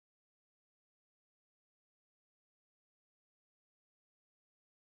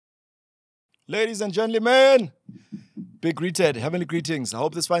Ladies and gentlemen, be greeted, heavenly greetings. I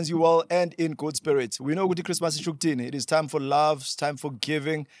hope this finds you well and in good spirits. We know good Christmas is Shuktini. It is time for love, time for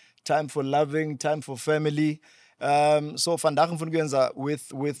giving, time for loving, time for family. So vandaag ngifuna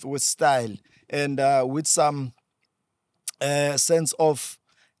with style and with some sense of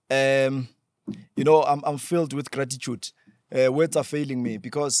I'm filled with gratitude. Words are failing me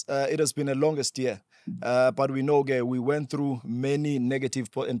because it has been a longest year. But we know we went through many negative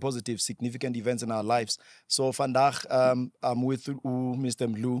and positive significant events in our lives. So vandaag I'm with Mr.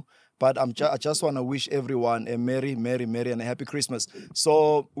 Mlu, but I just want to wish everyone a merry and a happy Christmas.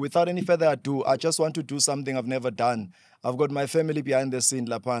 So without any further ado, I just want to do something I've never done. I've got my family behind the scene,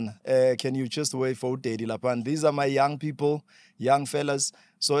 Lapan. Can you just wait for Daddy, Lapan? These are my young people, young fellas.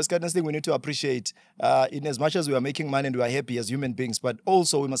 So it's kind of thing we need to appreciate in as much as we are making money and we are happy as human beings, but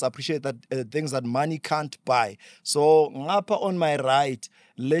also we must appreciate that things that money can't buy. So ngapa on my right,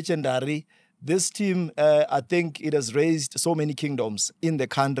 legendary. This team, I think it has raised so many kingdoms in the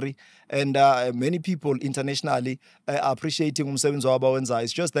country, and many people internationally are appreciating umsebenzi wabo wenza.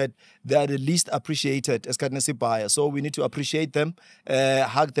 It's just that they are the least appreciated as buyer. So we need to appreciate them,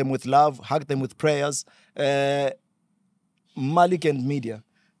 hug them with love, hug them with prayers. Malik and media.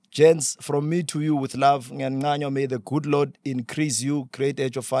 Gents, from me to you with love, may the good Lord increase you, create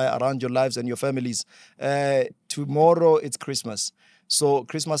edge of fire around your lives and your families. Tomorrow it's Christmas. So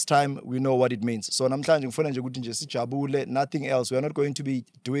Christmas time, we know what it means. So nothing else. We are not going to be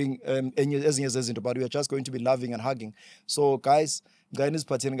doing but we are just going to be loving and hugging. So guys, well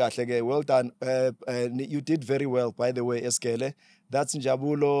done. You did very well, by the way, Eskele. That's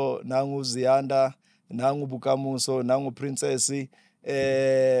Njabulo, Nangu Zianda, Nangu Bukamuso, Nangu Princessi.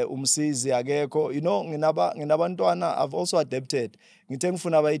 Umsizi akekho, nginabantwana. I've also adapted. Ngithe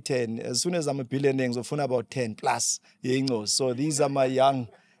ngifuna abayi 10. As soon as I'm a billionaire ngizofuna about 10 plus. So these are my young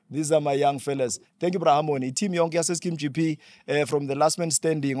fellas. Thank you, Brahamoni. Team yonke yase Skeem GP, from the last man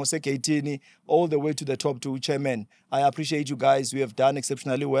standing, Ose Keitini, all the way to the top to chairman. I appreciate you guys. We have done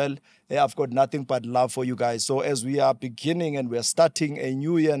exceptionally well. I've got nothing but love for you guys. So as we are beginning and we are starting a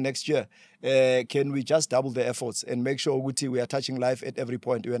new year next year, can we just double the efforts and make sure we are touching life at every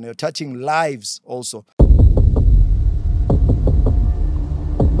point? We are touching lives also.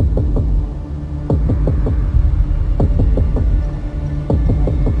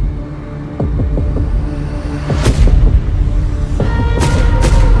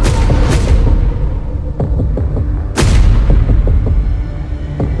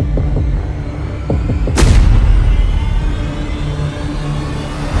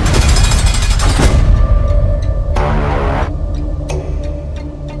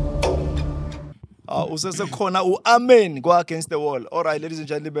 Amen. Go against the wall. All right, ladies and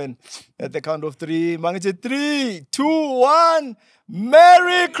gentlemen, at the count of 3, 3, 2, 1.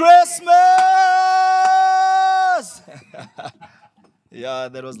 Merry Christmas! Yeah,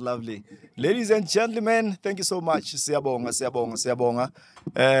 that was lovely. Ladies and gentlemen, thank you so much. Siyabonga.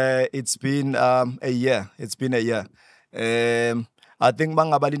 It's been a year. It's been a year. I think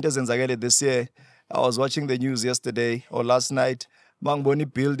this year, I was watching the news yesterday or last night.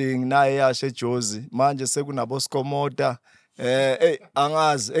 Mangboni building na yashe Jozi manje sekunabo skomota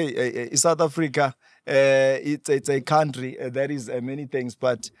South Africa, it's a country that is many things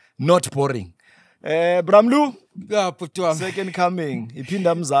but not boring. Bramlu, second coming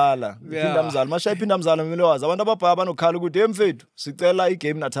iphinda mzala masha iphinda mzala mlowazi abantu ababhaya banokhala ukuthi emfethu sicela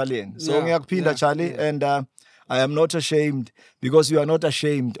igame Natalian. So ngiyakuphinda Charlie, and I am not ashamed because you are not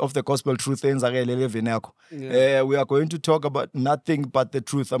ashamed of the gospel truth. We are going to talk about nothing but the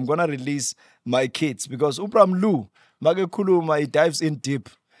truth. I'm going to release my kids because Bramlu, Magekuluma, he dives in deep.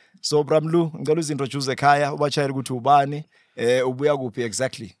 So Bramlu, I'm going to introduce the Kaya, ubachayela ukuthi ubani, ubuya kuphi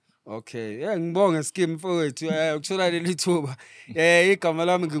exactly. Okay, ngibonge Skeem mfowethu ukuthola leli thuba. Igama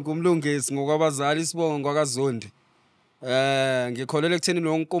lami ngingumlungisi ngokwabazali sibongo ngwakaZondi. Ngikholele ekutheni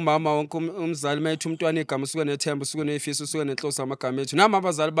wonke umama wonke umzali mayethu umntwana igama usuke nethemba usuke nefiso usuke nenhloso amagama ethu nami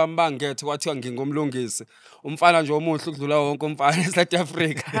abazali bami bangethe kwathiwa ngingumlungisi umfana nje omuhle ukudlula wonke umfana eSouth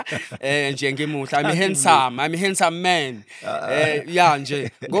Africa nje ngimuhle I'm a handsome man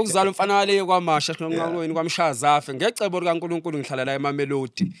nje ngokuzala umfana wale kwamasha nonqaqweni kwamshaza afe ngecebo likaNkuluNkulu ngihlala la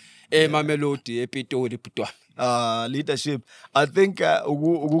eMamelodi ePitoli Butwa. Leadership, I think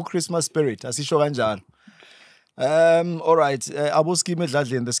Christmas spirit asisho kanjalo. All right, abo Skeem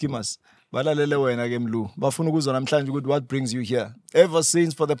edladleni the Skeemers balalele wena ke Mlu bafuna ukuzwa namhlanje ukuthi what brings you here ever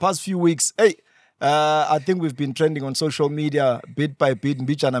since for the past few weeks. I think we've been trending on social media bit by bit,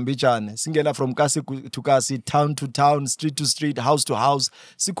 mbijana. Singena from kasi to kasi, town to town, street to street, house to house.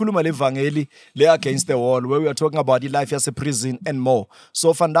 Sikhuluma levangeli le against the wall, where we are talking about the life as a prison and more.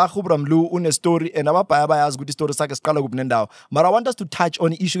 So vandaag Mlu une story and ababaya bayazi ukuthi story sakhe siqala kuphi nendawo. But I want us to touch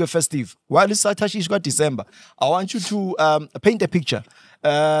on the issue of festive. While it's touch issue of December, I want you to paint a picture.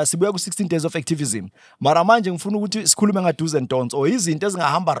 Sibuya ku 16 days of activism. Mara manje ngifuna ukuthi sikhulume nga do's and don'ts or izinto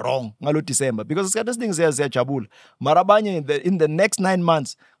ezingahamba wrong ngalo December because isikhathi esiningi siyajabula. Mara abanye in the next 9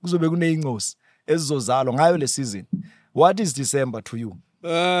 months kuzobe kuneyingozi ezizozalwa ngayo le season. What is December to you?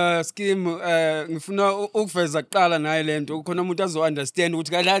 Skeem ngifuna ukuveza kuqala naye lento ukhona umuntu azo understand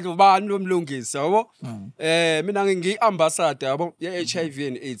ukuthi kahle ubani lo Mlungisi yabo mina ngiambassador yabo ye HIV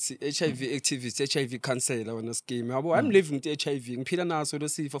and AIDS HIV activist HIV counselor wona Skeem yabo I'm living with HIV ngiphila naso lo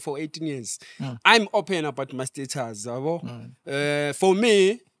sifo for 18 years I'm open about my status yabo for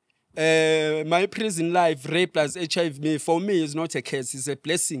me my prison life rape plus HIV for me is not a curse, it's a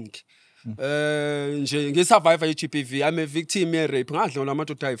blessing. Nje ngisurvive HPV I'm a victim of rape ngadlula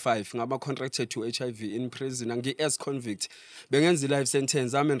amadoda ayi5 ngaba contracted to HIV in prison ngi ex convict bengenza life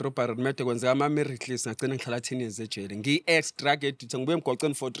sentence I'm in robbery made kwenza ama merit list ngagcina ngihlala 10 years ejele ngi ex drug addict ngibuye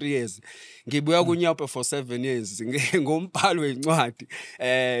emgwaqeni for 3 years ngibuya kunyapha for 7 years ngombhalo wencwadi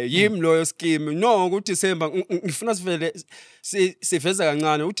yimi loyo Skeem no ukuthi December ngifuna sivele siveza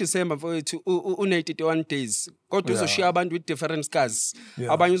kancane ukuthi December mfowethu u81 days kodwa uzoshiya abantu with different scars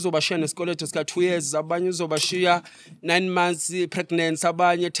abanye uzobashiya nesikole sika 2 years abanye uzobashiya 9 months pregnancy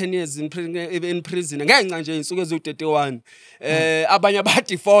abanye 10 years in prison ngenxa nje insuku ezu31 abanye ba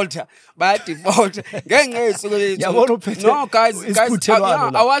defaulter ngenxa yesuku yabona uphethe no guys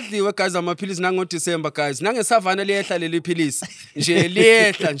awadliwe guys amaphilisi nango December guys nangesavana liyehla leliphilisi nje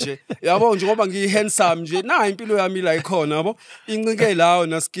liyehla nje yabo nje ngoba ngihandsome nje na impilo yami la ikhona yabo incike lawo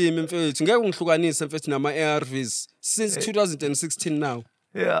na Skeem mfethu ngeke ngihlukanise mfethu nama ARVs since 2016 now.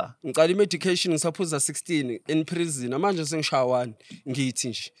 Yeah. Ngiqala medication ngisaphuza 16 in prison manje sengishaya 1 ngithi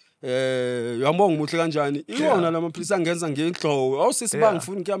nje uyambonga muhle kanjani iwona lamaphilisi angenza ngenhlobo awusisibanga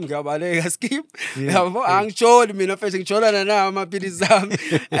ngifuna kuyami ngiyabaleka Skeem yabo angitsholi mina mfethu ngijolana na amaphilisi ami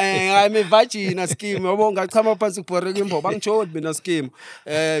I'm a virgin Skeem yabo ngachama phansi kubhoreka imbobo angitsholi mina Skeem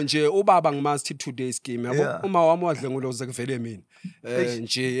nje ubaba ngimazi today Skeem yabo uma wami wadle nguloze kuvele mina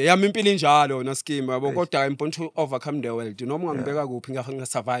nje yami impilo injalo na Skeem yabo kodwa I'm born to overcome the world noma ngibeka kuphi ngiya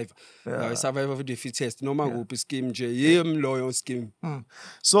survive survive of the fittest noma kuphi Skeem nje yimi loyo Skeem.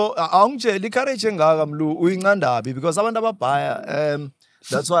 So awungitshela courage engaka Mlu uyincandabi because abantu ababhaya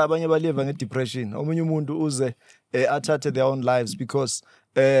that's why abanye baliva ngedepression omunye umuntu uze athathe their own lives because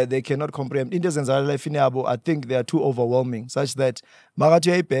they cannot comprehend into ezenzakala life yabo. I think they are too overwhelming such that makathi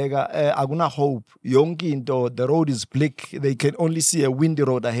uyayibheka akuna hope yonke into the road is bleak they can only see a windy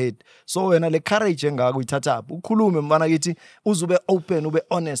road ahead so wena le courage engaka uyithatha ukhulume mana kithi uzube open ube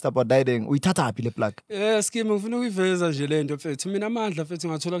honest about dying uyithatha phi le plug Skeem ngifuna ukuyiveza nje lento mfethu mina amandla mfethu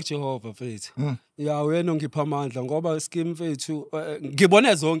ngathola kuJehova mfethu ya wena ongipha amandla ngoba Skeem mfethu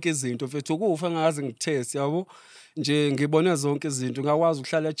ngibone zonke izinto mfethu ukufa ngaze ngitest yabo nje ngibone zonke izinto ngakwazi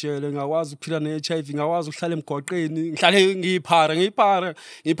ukuhlala ejele ngakwazi ukuphila neHIV ngakwazi ukuhlala emgwaqeni ngihlale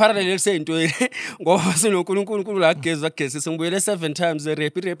ngiphara leli sento ngoba sinoNkulunkulu la gezi sengibuyele 7 times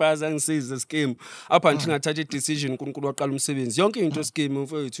rape azangisize Skeem up until ngathatha decision uNkulunkulu waqala umsebenzi yonke into Skeem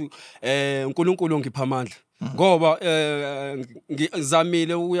mfowethu uNkulunkulu ongipha amandla ngoba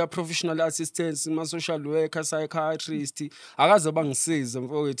ngizamile ukuya professional assistance ma social worker psychiatrist akaze bangisize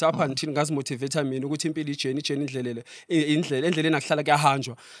mfowethu up until ngazimotivate mina ukuthi impilo ijeni indlela enakuhlala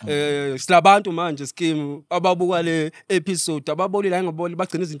kuyahanjwa silabantu manje Skeem ababuka le episode ababolile ayengaboli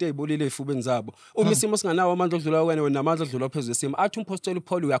bagcina izinto ezibolile efubeni zabo uma isimo singanawo amandla odlula wena namandla odlula phezulu esimo athi umpostoli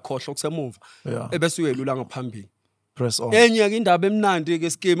Paul uyakhohlwa kusemuva ebese uyelula ngaphambili. Press on. Enye indaba emnandi ke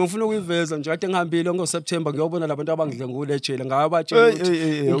Skeem ngifuna ukuyiveza nje kade ngihambile ngoSeptember ngiyobona labantu abangidlengule ejele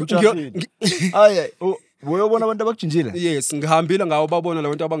ngabatshela ukuthi ayi uyobona abantu abakujinjile yes ngihambile ngawo babona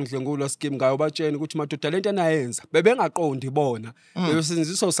labantu abangidlengula Skeem ngayo batshela ukuthi madoda lento enayenza bebengaqondi bona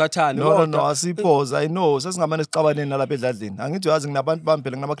bebesenziswa usathane no asiphoza I know sesingamane sicabaneni nalapha edladleni angithi uyazi nginabantu bami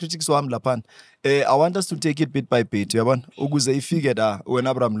phela nginama critics wami lapha I want us to take it bit by bit uyabona ukuze ifike la wena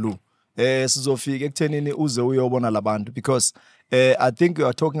Abraham Lu sizofika ekuthenini uze uyobona labantu because I think we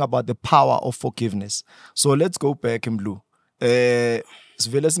are talking about the power of forgiveness so let's go back Mlu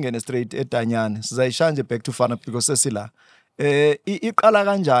sivele singene straight eDanyane sizayishanje back to Fana because sesila iqala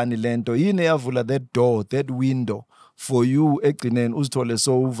kanjani lento yini yavula that door that window for you egcineni uzithole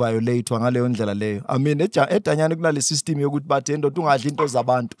so violate ngaleyo ndlela leyo I mean eDanyane kunale system yokuthi bathe indoda ungadli into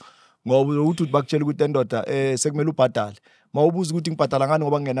zabantu ngoba uthi bakutshela ukuthi endoda sekumele ubhadale mawubuza ukuthi ngibhadala ngani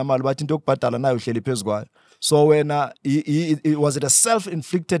ngoba ngingenamali bathi into yokubhadala nayo uhleli phezukwayo. So wena was it a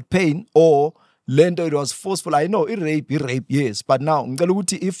self-inflicted pain or lento it was forceful? I know rape, yes, but now ngicela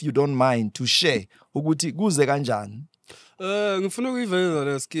ukuthi if you don't mind to share ukuthi kuze kanjani. Ngifuna ukuyiveza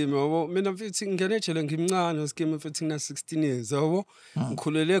le scheme yabo. Mina mfethu ngingene ejele ngimncane scheme mfethu ngina 16 years yabo.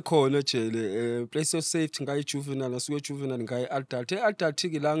 Ngikhulele khona ejele place of safety ngayi juvenile asuke juvenile ngayi adult. Adult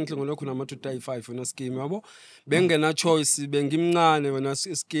ke la ngidlengole khona ama 235 wena scheme yabo. Bengena choice bengimncane wena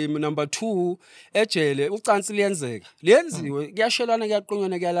scheme. Number 2 ejele ucansi liyenzeka. Liyenziwe kuyashelana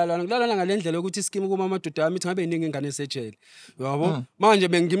kuyaqunyana kuyalalana. Kulalana ngalendlela ukuthi scheme kuma amadoda ami ngabe iningi ingane esejele. Yabo. Manje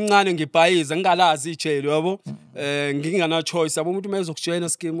bengimncane ngibhayiza ngingalazi ijele yabo. Ngingana choice abo umuntu mezokujoina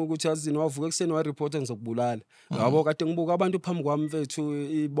scheme ukuthi azini wavuka ekseni wa report ngizokubulala yabo kade ngibuka abantu phambi kwami mfethu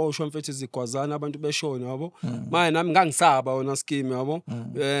iboshwa mfethu izigwazana abantu beshona yabo manje nami ngangisaba wona scheme yabo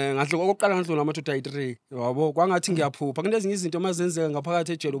ngahle okokuqala ngidlula ama 283 yabo kwangathi ngiyaphupha kunezinye izinto mazenzeka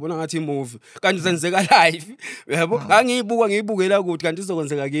ngaphakathi ejele ubona ngathi imovie kanti zenzeka live yabo ngiyibukela ukuthi kanti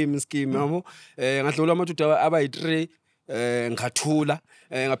izokwenzeka kimi scheme yabo ngadlula ama 2 abayi3 ngathula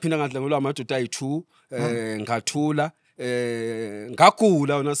ngaphinda ngadlula ama 2 ngathula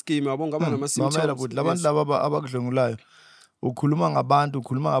ngagula wona scheme yabo ngaba nama symptoms. Mamela futhi labantu laba abakudlengulayo ukhuluma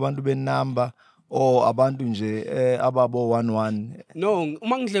ngabantu benumber or abantu nje ababo 11. No,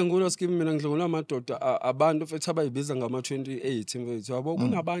 uma ngidlengula scheme mina ngidlengula amadoda abantu mfethu abayibiza ngama 28 mfethu yabo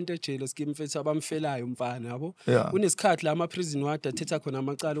kunabantu ejele scheme mfethu abamfelayo umfana yabo kunesikhathi la ama prison ward athetha khona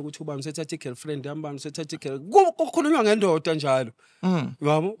amacala ukuthi ubani usethatha girlfriend yambani usethatha kukhulunywa ngendoda njalo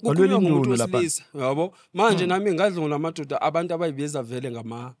yabo kukhulunywa ngomuntu wesilisa yabo manje nami ngadlengula amadoda abantu abayibiza vele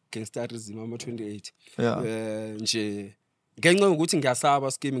ngama gangsterism ama 28 nje ngenxa ukuthi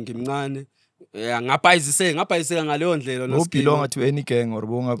ngiyasaba scheme ngimncane ngabhayiziseka ngaleyo ndlela no belong to any gang or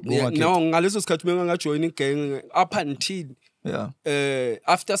bonga no ngaleso sikhathi mina ngajoin igang up until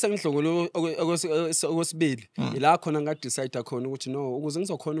after sengidlongolo okwesibili ila khona ngadecide khona ukuthi no ukuze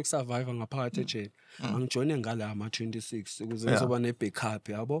ngizokhona ukusurvive ngaphakathi ejele angijoine ngala ama 26 ukuze ngizoba ne backup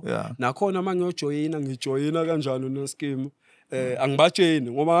yabo nakhona mangiyojoyina ngijoyina kanjalo no scheme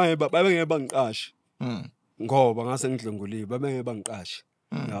angibatsheni ngoba babengeke bangiqashe ngoba ngase ngidlenguliwe babengeke bangiqashe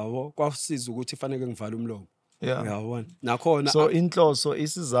yabo kwasiza ukuthi fanele ngivale umlomo yabona nakhona so inhloso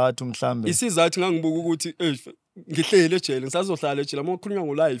isizathu mhlambe isizathu ngangibuka ukuthi ngihlele ejele ngisazohlala ejele uma ukhulunywa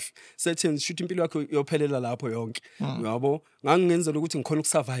ngo life settings shoot impilo yakho yophelela lapho yonke yabo ngangenzela ukuthi ngikhona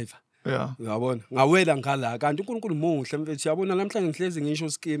ukusurvive yabona ngawela ngala kanti uNkulunkulu muhle mfethu yabona namhlanje ngihlezi ngisho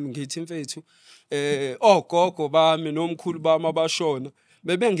scheme ngithi mfethu ogogo bami nomkhulu bami abashona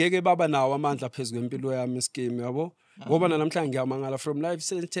bebengeke baba nawo amandla phezulu empilo yami scheme yabo ngoba namhlanje ngiyamangala from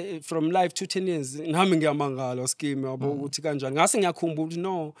life to 10 years nami ngiyamangala scheme yabo ukuthi kanjani ngase ngiyakhumbula ukuthi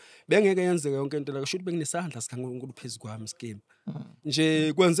no bengeke yenzeke yonke into la should benginesandla sikaNkulunkulu phezulu kwami scheme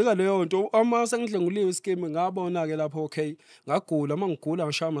nje kwenzeka leyo nto uma sengidlenguliwe scheme ngabona ke lapho okay ngagula mangigula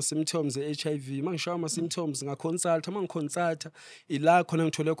ngishaya ama symptoms eHIV mangishaya ama symptoms ngaconsult mangiconsulta ila khona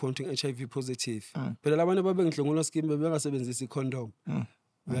ngithole khona ukuthi HIV positive phela labantu babengidlengula scheme bengasebenzisi condom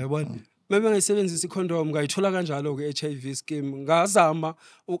uyabona bengayisebenzisa icondom ngayithola kanjalo ke HIV scheme ngazama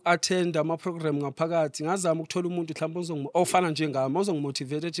ukattend ama program ngaphakathi ngazama ukuthola umuntu mhlawumbe ofana njengami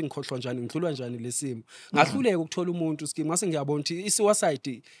ozongimotivate ethi ngikhohlwa njani ngidlulwa njani lesimo ngahluleka ukuthola umuntu scheme ngase ngiyabona ukuthi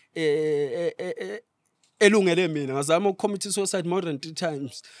i-suicide elungele mina ngazama ukucommit suicide more than 3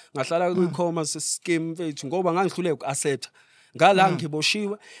 times ngahlala kwi-coma scheme mfethu ngoba ngangihluleka uku-accept ngala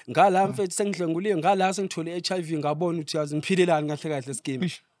ngiboshiwe ngala mfethu sengidlenguliwe ngala sengithole HIV ngabona ukuthi yazi ngiphilelani kahle kahle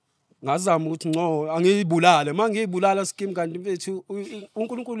scheme ngazama ukuthi no angiyibulale mangiyibulala scheme kanti mfethu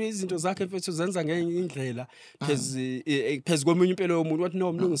uNkulunkulu izinto zakhe mfethu zenza ngenye indlela phezulu komunye impilo yomuntu wathi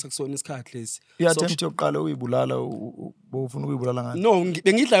no Mlungisi kusona isikhathi lesi attempt yokuqala uyibulala bofuna ukuyibulala ngani no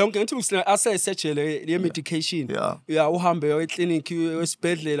bengidla yonke ngithi usina asesejele le medication uhambe eclinic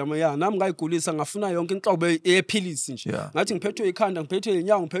esibhedlela maya nami ngayigulisa ngafuna yonke inhlobo yephilisi nje ngathi ngiphethwe ikhanda ngiphethwe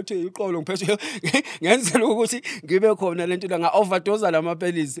inyawo ngiphethwe iqolo ngiphethwe ngenzela ukuthi ngibe khona lento la nga overdose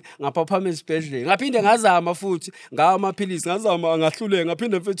lamaphilisi ngaphapha esibhedlela ngaphinde ngazama futhi ngawa amaphilisi ngazama ngahluleka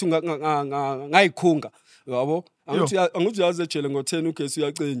ngaphinde mfethu ngayikhunga yabo angithi yaze ejele ngo10 ugesi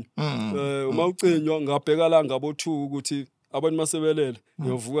uyacinywa uma ucinywa ngabheka la ngabo 2 ukuthi abantu masebelela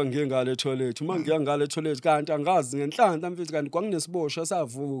ngiyovuka ngiye ngale toilet uma ngiya ngale toilet kanti angazi ngenhlanhla mfethu kanti kwakunesibosha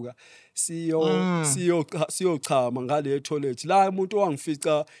savuka siyochama ngale toilet la umuntu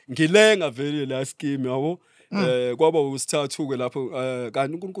owangifica ngilenga vele la scheme yabo kwaba usithathu ke lapho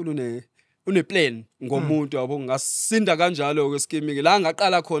kanti uNkulunkulu uneplan ngomuntu yabo ngasinda kanjalo ke scheming la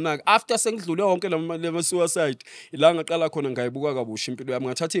ngaqala khona after sengidlule wonke lama suicide la ngaqala khona ngayibuka kabusha impilo yami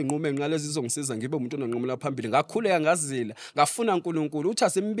ngathatha inqumo enqalezi izongisiza ngibe umuntu onanqumela phambili ngakhuleka ngazila ngafuna uNkulunkulu uthi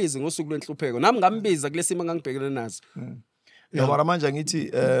asimbize ngosuku lwenhlupheko nami ngambiza kulesimo ngangibhekene nazo no mara manje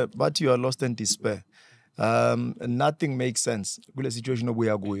ngithi but you are lost in despair. Nothing makes sense kule situation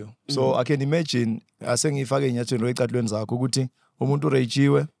obuya kuyo. So I can imagine asengifake inyathelo eqatlweni zakho ukuthi umuntu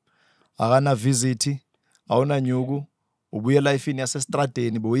urejiwe akana visit awuna nyuku ubuye life ini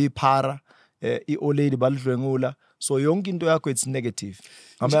yasestradeni boyiphara old lady balidlwengula so yonke into yakho it's negative.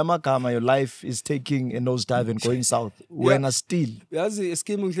 Ngamanye amagama your life is taking a nosedive and going south wena still yazi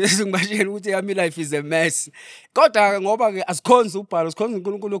Skeem ngibashela ukuthi yami life is a mess kodwa ngoba ke asikhonza ubhalo sikhonza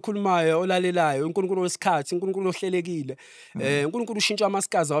uNkulunkulu okhulumayo olalelayo uNkulunkulu wesikhathi uNkulunkulu ohlelekile uNkulunkulu ushintsha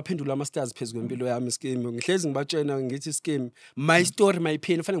amasikazi awaphendula amasikazi phezulu kwempilo yami Skeem ngihlezi ngibatshena ngithi Skeem my story my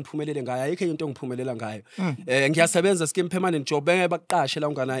pain kufanele ngiphumelele ngayo ayikho into engiphumelela ngayo ngiyasebenza Skeem permanent job bengabaqashe la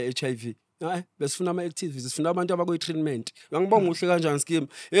unganayo HIV hayi besifuna ama activities sifuna abantu abakuyi treatment ngangibonga uhle kanjani Skeem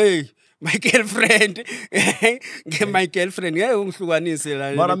hey my girlfriend my girlfriend ngeke ungihlukanise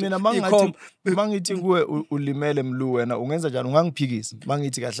la mara mina mangithi kuwe ulimele Mlu wena ungenza njani ungangiphikisa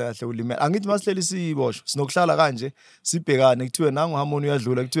mangithi kahle kahle ulimele angithi masihleli siboshwe sinokuhlala kanje sibhekane kuthiwe nangu Harmony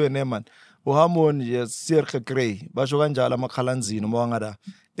uyadlula kuthiwe neman uHarmony yes Sirge Grey basho kanjalo amakhalanzini uma wangada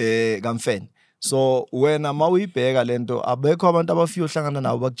kamfene. So wena mawuyibheka lento abekho abantu abafika ohlangana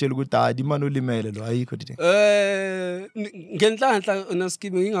nabo bakutshela ukuthi hayi imani ulimele lo ayikho dithi ngenhlanhla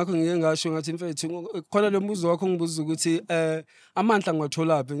naSkeem ingakho ngike ngasho ngathi mfethu khona lo mbuzo wakho ngibuza ukuthi amandla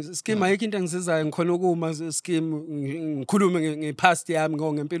ngiwathola phi Skeem ayikho into engisizayo ngikhona ukuma Skeem ngikhulume ngepast yami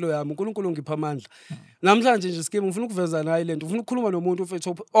ngempilo yami uNkulunkulu ngipha amandla namhlanje nje Skeem ngifuna ukuveza naye lento ngifuna ukukhuluma nomuntu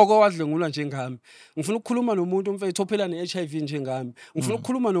mfethu okwadlengula njengami ngifuna ukukhuluma nomuntu mfethu ophela neHIV njengami ngifuna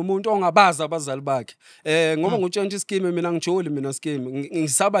ukukhuluma nomuntu ongabaza abazali bakhe ngoba ngutshela Skeem mina ngijoli mina Skeem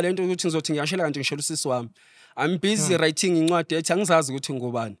ngisaba lento ukuthi ngizothi ngiyashela kanti ngishela usisi wami I'm busy writing incwadi ethi angizazi ukuthi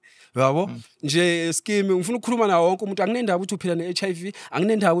ngubani yabo nje Skeem ngifuna ukukhuluma nawo wonke umuntu anginendaba ukuthi uphila neHIV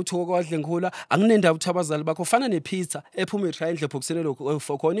anginendaba ukuthi okwadle ngikhula anginendaba ukuthi abazali bakho fana nepizza ephuma etrayendle boxene lokho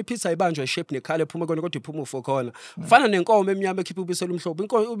for khona ipizza ibanjwa shape nekhala ephuma kona kodwa iphuma for khona fana nenkomo emnyama ekhipha ubisi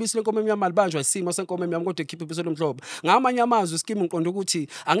olumhlobo ubisi lenkomo emnyama libanjwa isimo senkomo emnyama kodwa ekhipha ubisi olumhlobo ngamanye amazwi Skeem ngiqonda ukuthi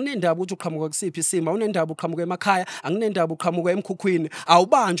anginendaba ukuthi uqhamuka kusiphi isimo awunendaba uqhamuka emakhaya anginendaba uqhamuka emkhukhwini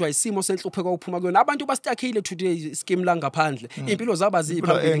awubanjwa isimo senhlupheko ukuphuma kuyona abantu bastakile today Skeem la ngaphandle impilo zaba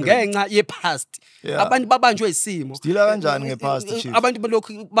ziphambili ngenxa yepast abantu babanjwe isimo sidila kanjani ngepast chief abantu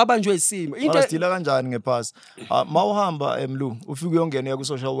balokhu babanjwe isimo into sidila kanjani ngepast mawuhamba Mlu ufike uyongena ku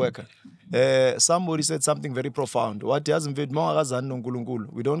social worker somebody said something very profound what yazi mfethu mawakazani noNkulunkulu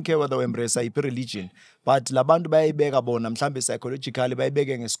we don't care whether we embrace a religion but labantu bayayibeka bona mhlambe psychologically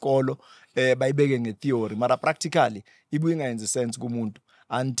bayibeke ngesikolo bayibeke ngetheory mara practically ibuye ingayenzi sense kumuntu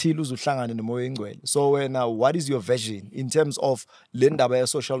until uzuhlangane nomoya engcwele. So what is your vision in terms of le ndaba ya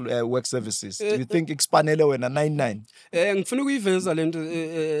social work services? Do you think expanele wena 99? Ngifuna ukuyiveza lento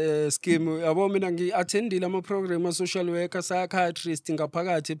Skeem yabo mina ngiattendile ama program a social worker psychiatrist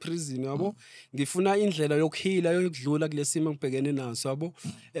ngaphakathi eprison yabo ngifuna indlela yokuhila yokudlula kulesimo ngibhekene naso yabo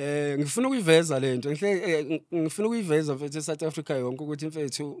ngifuna ukuyiveza lento ngifuna ukuyiveza mfethu eSouth Africa yonke ukuthi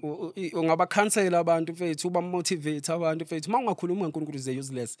mfethu ungaba cancel abantu mfethu uba motivate abantu mfethu mangakhuluma uNkulunkulu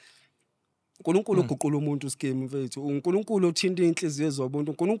useless uNkulunkulu uguqula umuntu Skeem mfethu uNkulunkulu uthinta inhliziyo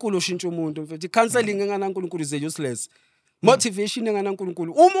zomuntu uNkulunkulu ushintsha umuntu mfethu counseling engana uNkulunkulu useless motivation engana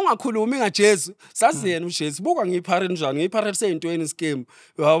uNkulunkulu uma ungakhulumi ngaJesu sazi yena uJesu buka ngiphare njani ngiphare seyintweni Skeem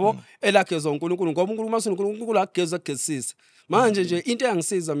yabo elakhe zoNkulunkulu ngoba uNkulunkulu ageza gesisa manje nje into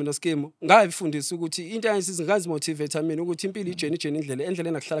engisiza mina Skeem ngayifundisa ukuthi into engisiza ngazimotivate mina ukuthi impilo ijeni indlela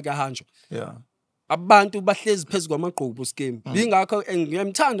engakuhlala kahanjwa abantu bahlezi phezulu kwamagqubu Skeem ingakho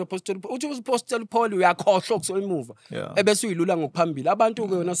ngiyamthanda Apostle Paul uyakhohlwa kusoyimuva ebese uyilula ngokuphambili abantu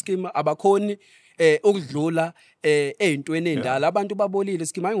ke yona Skeem abakhoni ukudlula ezintweni endala abantu babolile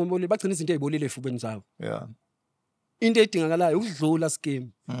Skeem ayingombolile bagcina izinto ezibolile efubeni zabo into edingakalayo ukudlula Skeem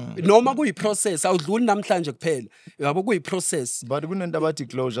noma kuyiprocess awudluli namhlanje kuphela yabo kuyiprocess but kunento abathi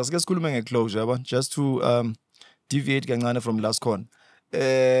closure sike sikhulume ngeclosure yabo just to deviate kancane from last con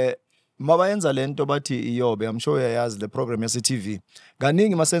mabayenza lento bathi iyobe I'm sure uyayazi le program yase TV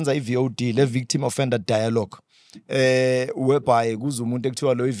kaningi masenza iVOD le victim offender dialogue whereby kuza umuntu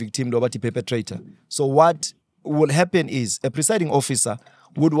ekuthiwa lo victim lo bathi perpetrator so what will happen is a presiding officer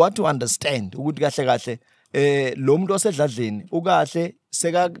would want to understand ukuthi kahle kahle lo muntu osedladleni ukahle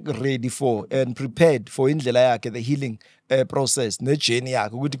seka ready for and prepared for indlela yakhe the healing process ne journey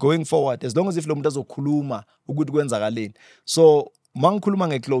yakhe ukuthi going forward as long as if lo muntu azokhuluma ukuthi kwenzakaleni so mangikhuluma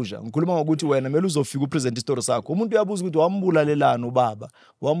ngeclosure ngikhuluma ngokuthi wena kumele uzofika upresent istory sakho. Umuntu uyabuza ukuthi wambulalelana ubaba,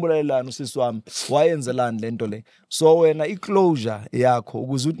 wambulalelana usisi wami, wayenzelani lento le. So wena iclosure yakho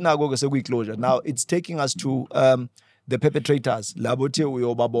ukuze uthi nako ke sekuyiclosure. Now it's taking us to the perpetrators labo the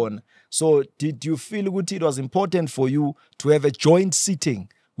uyobabona. So did you feel ukuthi it was important for you to have a joint sitting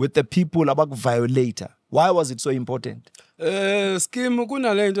with the people abakuviolator? Why was it so important? Skeem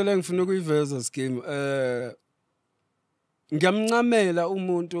kunalento le ngifuna ukuyiveza Skeem. Ngiyamncamela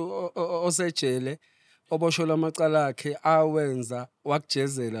umuntu osejele oboshola amacala akhe awenza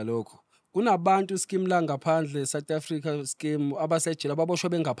wakujezela lokho. Kunabantu Skeem la ngaphandle South Africa Skeem abasejele ababoshwe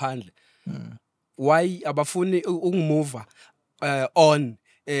bengaphandle. Why abafuni ukungmova on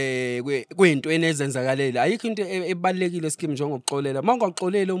kwento enezenzakalela? Ayikho into ebalekile Skeem njengokuxolela.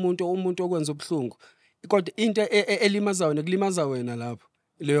 Mangaxolela umuntu okwenza ubhlungu. Kodwa into elimazayo nekulimaza wena lapho.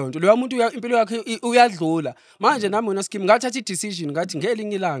 Leyo nto lo muntu impilo yakhe uyadlula manje nami wena Skeem ngathatha i-decision ngathi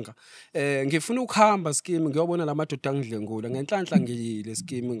ngelinye ilanga ngifuna ukuhamba Skeem ngiyobona lamadoda angidlengula ngenhlanhla ngiyile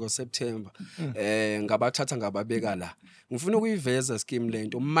Skeem ngoSeptember ngabathatha ngababeka la ngifuna ukuyiveza Skeem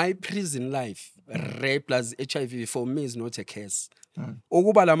lento my prison life rape plus HIV for me is not a case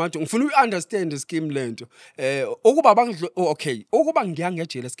ukuba lamantu ngifuna uunderstand Skeem lento ukuba okay ukuba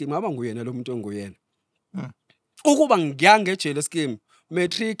ngiyangejele Skeem ngaba nguyena lo muntu enguyena ukuba ngiyangejele Skeem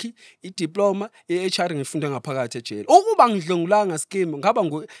matric idiploma eHR ngifunda ngaphakathi ejele ukuba ngidlongulanga Skeem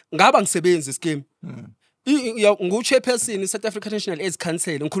ngaba ngisebenzi Skeem nguchairperson South African National AIDS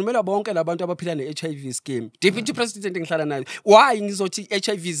Council ngikhulumela bonke labantu abaphila neHIV Skeem deputy president ngihlala naye why ngizothi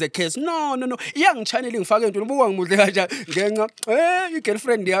HIV is a case no iyangichanele ngifake into ubuka ngimudle kanje ngenxa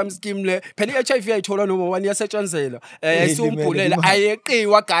i-girlfriend yami Skeem le phela iHIV ayithola noma wani yasetshenzela isimbhulela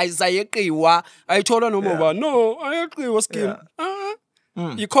ayeqiwa guys ayeqiwa ayithola noma ba no ayeqiwa Skeem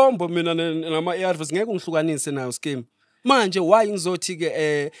ikhombo mina nama ARVs ngeke ngihlukanise nayo Skeem manje why ngizothi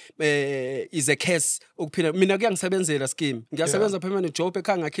ke is a case ukuphila mina kuyangisebenzela Skeem ngiyasebenza permanent job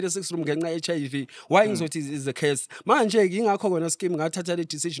ekhaya ngakhile 6 room ngenxa HIV why ngizothi is a case manje ngingakho kona Skeem ngathatha le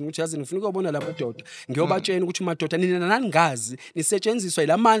decision ukuthi yazi ngifuna ukubona labo doda ngiyobatshela ukuthi madoda nina nani ngazi nisetshenziswa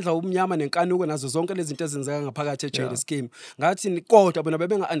ilamandla obumnyama nenkanuko nazo zonke lezi zinto ezenzeka ngaphakathi ejele Skeem ngathi kodwa bona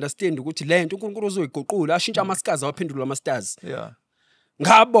bebenga understand ukuthi lento uNkulunkulu uzoyigoqula ashintsha amasikazi awaphendula amastars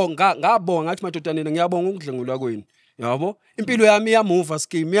ngabonga ngathi madoda nina ngiyabonga ukudlengulwa kwenu yabo impilo yami iyamove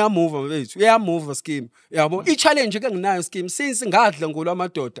Skeem iyamove mfethu iyamove Skeem yabo i-challenge ke nginayo Skeem since ngadla ngolwa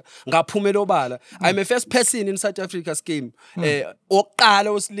amadoda ngaphumela obala I'm a first person in South Africa Skeem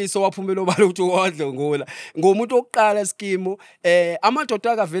oqala osilisa waphumela obala ukuthi wadla ngola ngomuntu oqala Skeem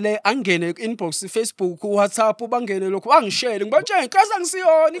amadoda akavele angene inbox Facebook WhatsApp bangene lokho angishele ngibatshela inkaza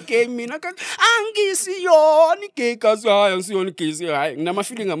ngisiyona igame mina angisiyona igame kazayo ngisiyona igame hayi nginama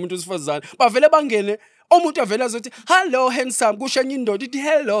feeling ngamuntu osifazana bavele bangene umuntu avela azothi hello handsome kushenya indoda ithi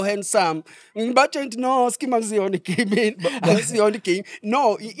hello handsome ngibatshela ukuthi no Skeem akuziyona igame akuziyona igame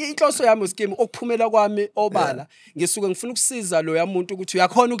no inhloso yami Skeem okuphumela kwami obala ngisuke ngifuna ukusiza lo yamuntu ukuthi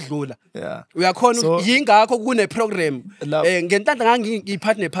uyakhona ukudlula uyakhona yingakho kune program ngenhlanda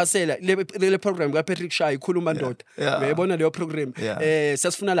ngangiyiphathe nephasela le program ka Patrick Shay ikhuluma ndoda uyayibona leyo program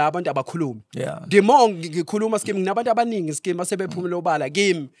sasifuna la abantu abakhuluma ndimo ngikhuluma Skeem nginabantu abaningi Skeem asebephumela obala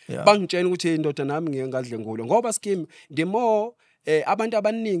kimi bangitshela ukuthi indoda nami ngiyenga dlengulo ngoba Skeem ndimo abantu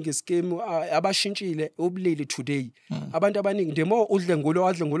abaningi Skeem abashintshile ubulili today abantu abaningi ndemo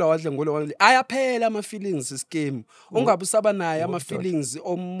udlengulo ayaphela ama feelings Skeem ungabe usaba naye ama feelings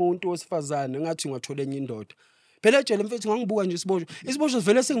omuntu osifazane ngathi ungathola enye indoda phela ejele mfethu ngangibuka nje isiboshwa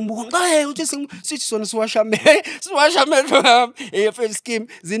vele sengibuka uthi sithi sona siwashamele mfethu Skeem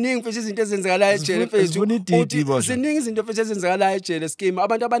ziningi mfethu izinto ezenzakala ejele mfethu ziningi izinto mfethu ezenzakala ejele Skeem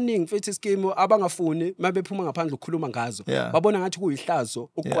abantu abaningi mfethu Skeem abangafuni mabephuma ngaphandle ukukhuluma ngazo babona ngathi kuyihlazo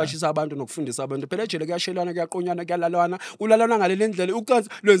ukuqwashisa abantu nokufundisa abantu phela ejele kuyashelwana kuyaqonyana kuyalalwana kulalana ngale ndlela ucansi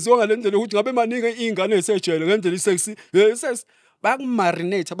lwenziwa ngale ndlela ukuthi ngabe maningi ingane esejele ngendlela isexy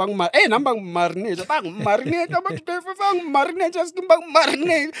bakumarinate namba marinate abantu bakumarinate Skeem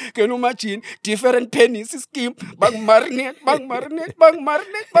bakumarinate kena umajini different penis Skeem bakumarinate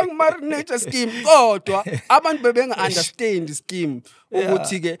Skeem kodwa abantu bebenga understand Skeem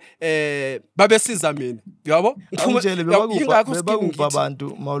ukuthi ke babesiza mina yabo ngitshele bebakupha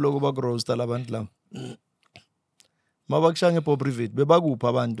abantu mawuloko bakuroaster labantu laba mabakushaya ngeBob Rivet bebakupha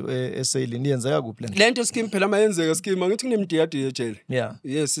abantu eSailini yenzeka kuphi lento Skeem phela mayenzeka Skeem angithi kunemdiyadi ejele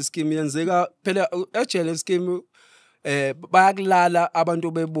yes Skeem yenzeka phela ejele Skeem bayakulala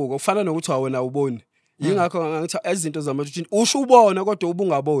abantu bebuka ufana nokuthi wena uboni yingakho ngathi izinto zamathuthu usho ubona kodwa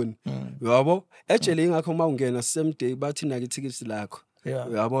ubungaboni yabo ejele yingakho uma ungena same day bathi nake ithikithi lakho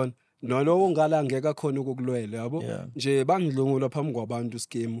uyabona nalowo ngala ngeke khona ukukulwela yabo Yeah. nje bangidlungula phambi kwabantu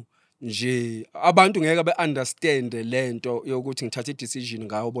Skeem nje abantu ngeke beunderstand lento yokuthi ngithatha i-decision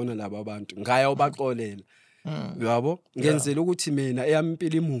ngayo bona laba abantu ngayo baxolela yabo ngenzela ukuthi mina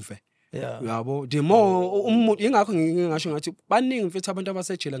eyamimpilo imuve Yeah. yabo the more umuntu ingakho ngingasho ngathi baningi mfethu abantu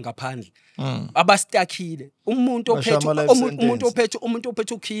abasejele ngaphandle abastakhile umuntu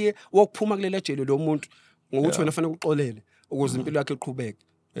ophethe ukhiye wokuphuma kuleli jele lo muntu ngokuthi wena fanele uxolele ukuze impilo yakhe iqhubeke.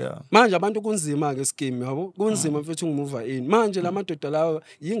 Yeah. Manje abantu kunzima ke Skeem yabo kunzima mfethu ngimuva in manje lamadoda lawo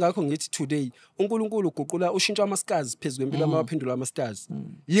yingakho ngithi today uNkulunkulu uguqula ushintsha amascars phezulu empilo amaphendula amastars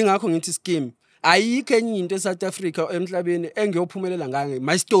yingakho ngithi Skeem ayikho enye into eSouth Africa emhlabeni engiyophumelela ngayo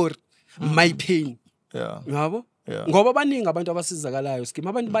my story my pain. Yeah. Yabo ngoba baningi abantu abasizakalayo Skeem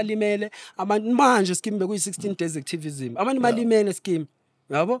abantu balimele abantu manje Skeem bekuyi 16 days activism abantu balimele Skeem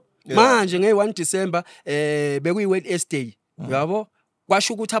yabo manje nge1 December bekuyi World AIDS Day yabo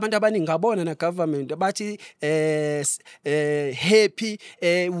kwasho ukuthi abantu abaningi ngabona na government bathi happy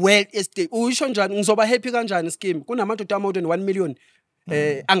World AIDS Day usho njani ngizoba happy kanjani Skeem kunamadoda more than 1 million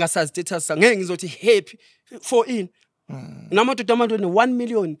angasazi status ngeke ngizothi happy for in namadoda more than 1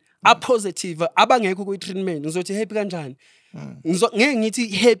 million a positive abangekho ku treatment ngizothi happy kanjani ngeke ngithi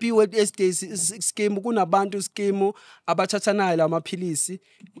happy World AIDS Day Skeem kunabantu Skeem abathathanayo lamaphilisi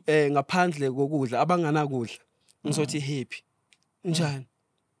ngaphandle kokudla abangana kudla ngizothi happy njani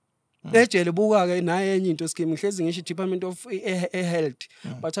ejele buka ke naye enye into Skeem ngihlezi ngisho Department of Health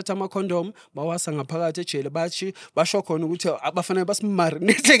bathatha ama condom bawasa ngaphakathi ejele bathi basho khona ukuthi abafanele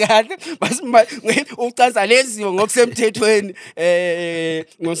basimarinate kahle ucaza leziwe ngokusemthethweni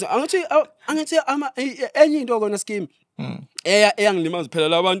angithi enye into kona Skeem eyangilimaza phela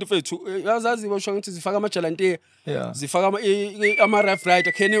labantu fethu yazazi basho ukuthi zifaka amajalantiya zifaka ama rough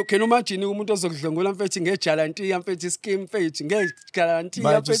rider can imagine umuntu ozokudlengula mfethu ngejalantiya mfethu Skeem mfethu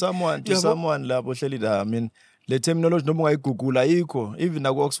ngejalantiya to someone lapho hleli la I mean le terminology noma ungayigugula ayikho even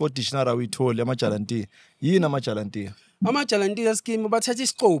naku Oxford Dictionary uyithole amajalantiya yini amajalantiya Skeem bathatha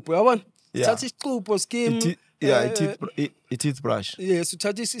isiqopho yabona thatha isiqopho Skeem teeth brush. Yes,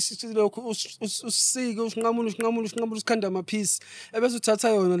 uthatha lokho usike usinqamula usikhanda amaphisi ebese uthatha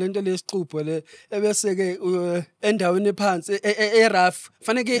yona lento lesixubho le ebese ke endaweni ephansi rough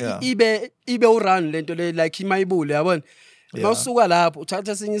faneke ibe urun lento le like imayibule yabona mawusuka lapho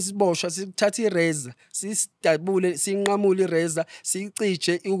uthatha sinye isiboshwa sithatha irazor sisidabule sinqamule irazor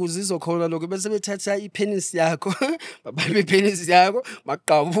sicije ukuze izokhona lokho bese bethatha ipenis yakho babambe ipenis yakho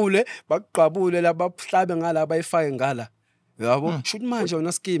baqabule labahlabe ngala bayifake ngala yabo shoot manje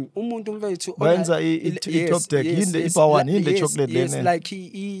wona Skeem umuntu mfethu wenza i-top deck yinde iba1 yinde chocolate lene yes like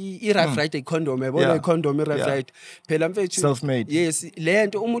i-rough rider condom yabona i-condom i-rough rider phela mfethu self made yes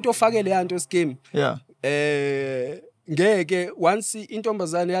lento umuntu ofake le yanto Skeem ngeke once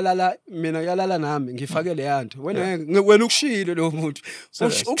intombazane yalala nami ngifake le yanto wena ukushile lo muntu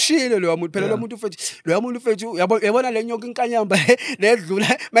ukushile lo muntu phela lo muntu mfethu yabona le nyoka inkanyamba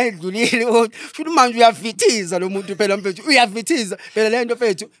ledlula mayidlulile futhi manje uyavithiza lo muntu phela mfethu uyavithiza phela le nto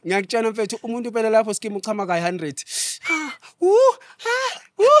mfethu ngiyakutshela mfethu umuntu phela lapho Skeem uchama ka 100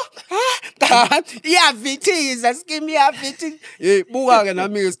 iyavithiza Skeem iyavithiza buka ke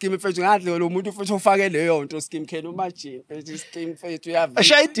nami Skeem mfethu ngadle lo muntu mfethu ufake leyo nto Skeem khena umajini mfethu Skeem mfethu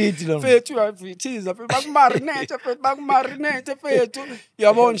uyavithiza lo mfethu uyavithiza mfethu bakumarinate mfethu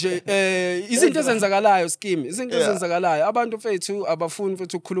yabo nje izinto ezenzakalayo Skeem izinto ezenzakalayo abantu mfethu abafuni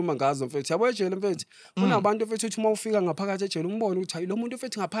mfethu ukukhuluma ngazo mfethu yabo ejele mfethu kunabantu mfethu uthi uma ufika ngaphakathi ejele umbone ukuthi hayi lo muntu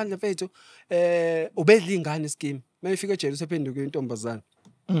mfethu ngaphandle mfethu ubedla ingane Skeem mayifika ejele usephenduka intombazana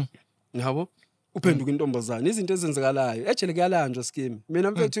yabo uphenduka intombazana izinto ezenzakalayo ejele kuyalanjwa Skeem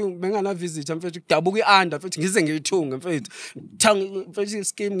mina mfethu bengana visitor mfethu kudabuka ianda mfethu ngize ngiyithunga mfethu mfethu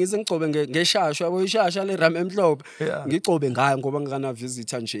Skeem ngize ngigcobe ngeshasha yabo ishasha le ram emhlophe ngigcobe ngayo ngoba ngikana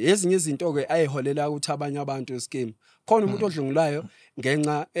visitor nje ezinye izinto ke ayiholela ukuthi abanye abantu Skeem khona umuntu odlungulayo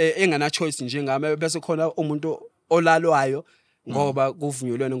ngenxa engana choice njengami bese khona umuntu olalwayo ngoba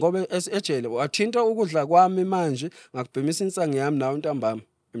kuvunyelwana ngoba ejele wathinta ukudla kwami manje ngakubhemisa insangu yami nawo ntambama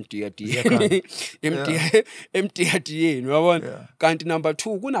emdiyadiyeni uyabona kanti number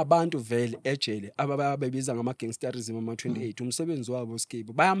 2 kunabantu vele ejele ababebiza ngama gangsterism ama 28 umsebenzi wabo Skeem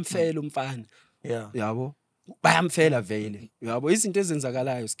bayamfela umfana yabo bayamfela vele yabo izinto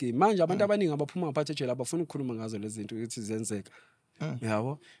ezenzakalayo Skeem manje abantu abaningi abaphuma ngaphathe ejele abafuna ukukhuluma ngazo lezi zinto ukuthi zenzeka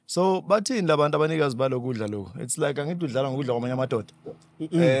yabo so bathini labantu abanikazi balokudla lokho it's like angithi udlala ngokudla kwamanye amadoda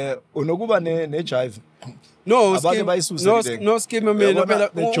unokuba ne-jive no Skeem mina phela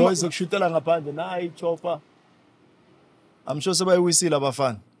the choice okushutela ngaphandle nayi chopper I'm sure sebayiwisile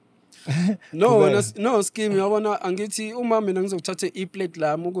abafana No Skeem yabona angithi uma mina ngizokuthatha iplate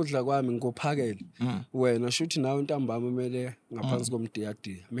lami ukudla kwami ngophakele wena shuthi nawe ntambama kumele ngaphansi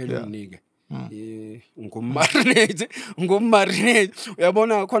komdiyadi kumele unginike ngummarinate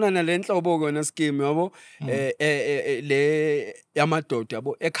uyabona khona nalenhlobo kona Skeem yabo le yamadoda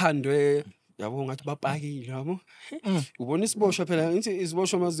yabo ekhandwe yabo ngathi bapakile yabo ubona isiboshwa phela ngithi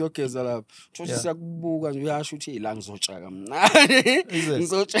isiboshwa maziyogeza lapha futhi siyakubuka nje uyasho ukuthi la ngizotsha kamnandi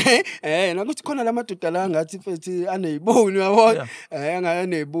ngizotsha nakuthi khona lamadoda la ngathi futhi aneziboni yabo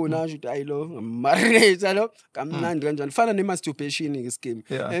anganeziboni asho ukuthi ayilo ngamarinate lo kamnandi kanjani fana nemasturbation ke Skeem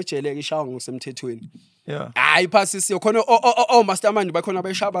ejele ishawa ngosemthethweni hayi phasi siyo khona mastermind bakhona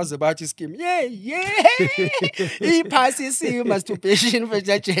bayishabaze bathi Skeem iphasi siyo masturbation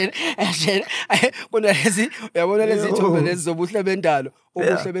futhi ejele kuna lezi uyabona lezi thombe lezi zobuhle bendalo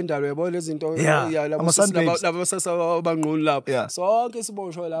ubuhle bendalo uyabona lezi zinto labo sasabangqoni lapho sonke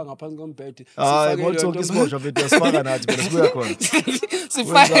isiboshwa la ngaphansi kombhedi sifake sonke isiboshwa mfethu asifaka nathi phela sibuya khona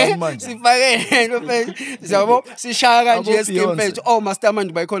sifake lo mfethu siyabo sishaya kanje Skeem mfethu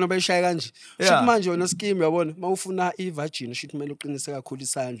mastermind bayikhona bayishaya kanje shithi manje wona Skeem yabona mawufuna ivirgin shithi kumele uqinise kakhulu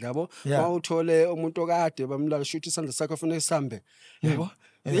isandla yabo mawuthole umuntu okade bamlala shithi isandla sakho ufuna isambe yabo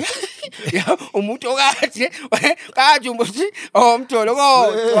umuntu okade umuthi umtholo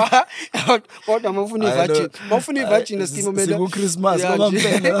kodwa mawufuna ivirgin Skeem umele ku Christmas ngoba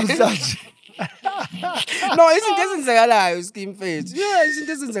mpela namhlanje no izinto ezenzekalayo Skeem mfethu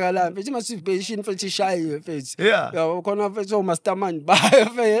izinto ezenzekalayo mfethu masturbation mfethu ishayiwe mfethu yabo khona mfethu mastermind bayo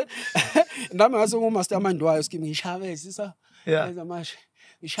mfethu nami ngase ngumastermind wayo Skeem ngishabe sisa yenza manje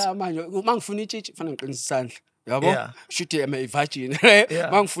ngishaya manje mangifuna itshitshi kufanele ngiqinise isandla yabo shuthi virgin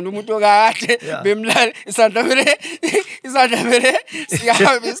mangifuna umuntu okade bemlala isandla vele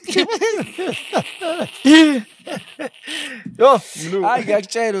siyabe Skeem hayi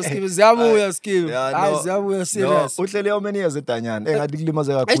ngiyakutshela Skeem ziyabuya Skeem hayi ziyabuya serious uhlele how many years eDanyane engathi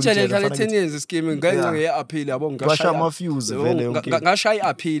kulimaze kakhulu ejele dlala 10 years Skeem ngenxa ngeappeal yabo ngashaya amafuse vele yonke ngashaya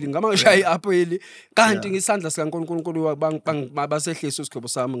iappeal ngashaya iappeal kanti ngisandla sikaNkulunkulu basehlisa isigqebo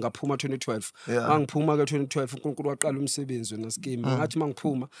sami ngaphuma 2012 mangiphuma ke 2012 uNkulunkulu waqala umsebenzi wena Skeem ngathi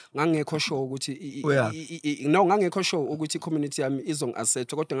mangiphuma ngangekho sure ukuthi ngangekho sure ukuthi community yami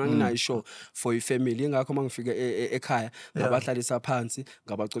izongassetha kodwa nganginayo sure for ifamily ingakho mangifika ekhaya ngabahlalisa phansi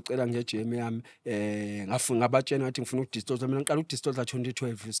ngabacocela ngejam yami ngabatshena ngathi ngifuna ukudisclose mina ngiqala ukudisclose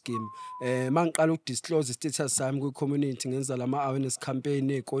 2012 Skeem mangiqala ukudisclose status sami ku community ngenza lama awareness campaign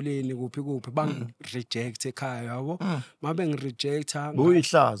ezikoleni kuphi reject ekhaya yabo mabe ngirejecta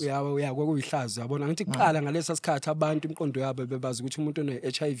uyihlazo yabo kwakuyihlazo yabona ngithi kuqala ngalesa sikhathi abantu imqondo yabo bebazi ukuthi umuntu one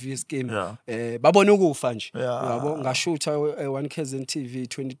HIV Skeem babona ukufa nje yabo ngashutha 1KZN TV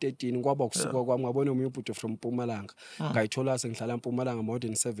 2013 kwaba kusuka kwami ngabona umuntu ubhuti from Mpumalanga ngayithola sengihlala eMpumalanga more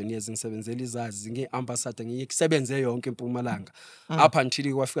than 7 years ngisebenzela izazi ngiambassador ngiyisebenze yonke eMpumalanga up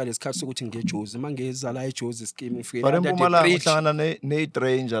until kwafika lesikhathi sokuthi ngejozi mangezala ejozi Skeem ngifike eMpumalanga uhlangana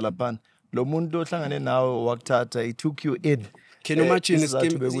ne-stranger lapha lo muntu ohlangane nawe wakuthatha he took you in can you imagine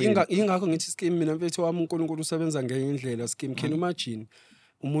Skeem ingakho ngithi Skeem mina mfethu wami uNkulunkulu usebenza ngenye indlela Skeem can you imagine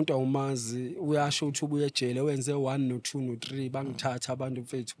umuntu awumazi uyasho ukuthi ubuye ejele wenze 1 no 2 no 3 bangithatha abantu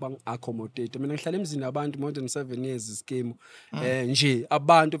mfethu bangi-accommodate mina ngihlala emzini abantu more than 7 years Skeem nje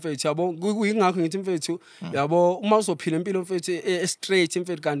abantu mfethu yabo kuyingakho ngithi mfethu yabo uma uzophila impilo mfethu straight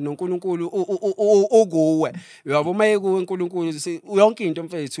mfethu kanti noNkulunkulu ukuwe yabo maye kuwe uNkulunkulu yonke into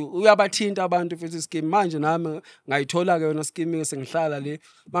mfethu uyabathinta abantu mfethu Skeem manje nami ngayithola ke yona Skeem sengihlala le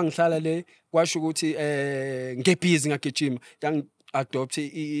mangihlala le kwasho ukuthi ngebhizi ngagijima adopt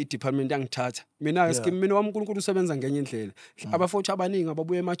i-department yangithatha mina Skeem mina wami uNkulunkulu usebenza ngenye indlela abafuthi abaningi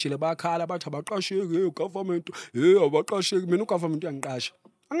ababuye emajele bayakhala bathi abaqasheki government abaqasheki mina ugovernment uyangiqasha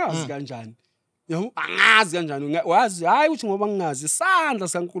angazi kanjani yabo angazi kanjani wazi hayi ukuthi ngoba ngingazi isandla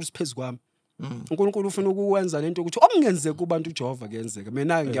sikaNkulunkulu siphezulu kwami uNkulunkulu ufuna ukwenza lento ukuthi okungenzeka kubantu uJehova kuyenzeka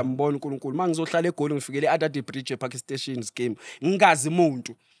mina ngiyambona uNkulunkulu mangizohlala eGoli ngifikele eAdadi Bridge ePark Station Skeem ngingazi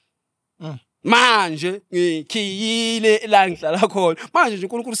umuntu manje ngikhiyile la ngihlala khona manje nje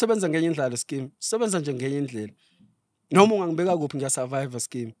uNkulunkulu usebenza ngenye indlela Skeem usebenza nje ngenye indlela noma ungangibeka kuphi ngiya survive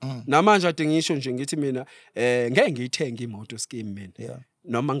Skeem namanje ade ngisho nje ngithi mina ngeke ngiyithenge imoto Skeem mina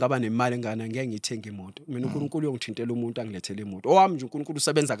noma ngaba nemali engana ngeke ngiyithenge imoto mina uNkulunkulu uyongithintela umuntu angilethele imoto owami nje uNkulunkulu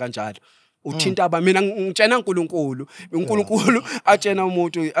usebenza kanjalo uthinta aba mina ngitshena uNkulunkulu atshena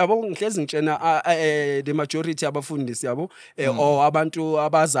umuntu yabo ngihlezi ngitshena the majority abafundisi yabo or abantu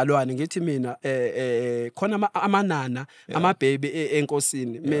abazalwane ngithi mina khona amanana amabhebe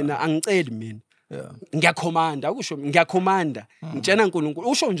enkosini mina angiceli mina Ngiyakhomanda akusho ngiyakhomanda ngitshena uNkulunkulu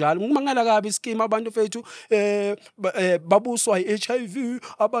usho njalo ngimangala kabi Skeem abantu fethu babuswa iHIV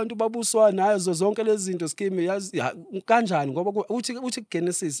abantu babuswa nazo zonke lezi zinto Skeem yazi kanjani ngoba uthi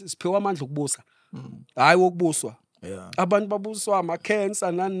Genesis siphiwe amandla okubusa hayi wokubuswa abantu babuswa ama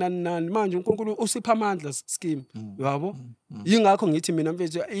cancer nani manje uNkulunkulu usipha amandla Skeem yabo yingakho ngithi mina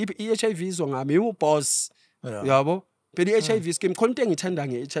mfethu iHIV izwa ngami uboss yabo phela iHIV Skeem khona into engithanda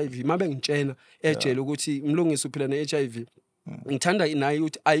ngeHIV mabe ngitshena ejele ukuthi Mlungisi uphila neHIV ngithanda naye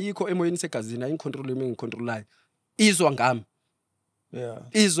ukuthi ayikho emoyeni segazini ayingicontrol mengicontrolayo izwa ngami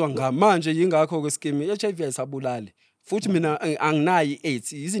izwa ngami manje yingakho ke Skeem iHIV ayisabulali futhi mina anginayi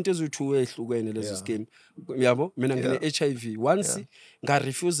AIDS izinto eziwu2 ehlukene lezo Skeem yabo mina ngine HIV once nga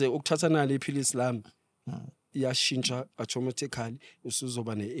refuse ukuthatha nalo iphilisi lami iyashintsha automatically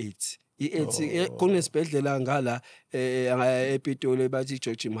usuzoba neAIDS iAIDS kunesibhedlela ngala ePitoli bathi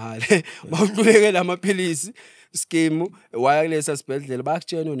George Mahale bawuhluleke lamaphilisi Skeem waya kulesa sibhedlela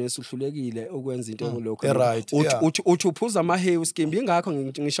bakutshena nesuhlulekile ukwenza into ngolokho uthi uphuza amahewu Skeem ingakho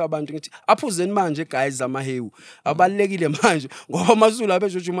ngisho abantu ngithi aphuzeni manje guys amahewu abalekile manje ngoba amazulu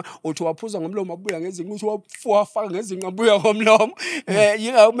abejojuma uthi waphuza ngomlomo abuya ngezinqa uthi wafaka ngezinqa abuya ngomlomo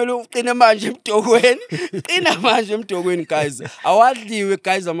yingakho kumele uqine manje emdokweni qina manje emdokweni guys awadliwe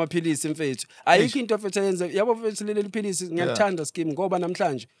guys amaphilisi mfethu ayikho into mfethu yenza yabo mfethu leli philisi ngiyathanda Skeem ngoba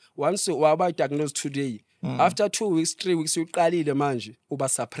namhlanje once waba diagnosed today after 2 weeks 3 weeks uqalile manje uba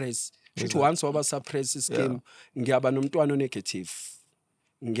suppress futhi once waba suppress Skeem ngiyaba nomntwana negative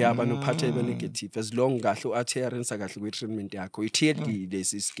ngiyaba nophathebe negative as long kahle adherence kahle kwe treatment yakho iTLD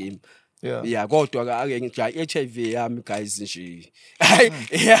lesi Skeem kodwa ake ngithi HIV yami guys nje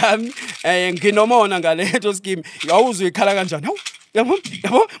yami nginomona ngalento Skeem awuzwe ikhala kanjani yabo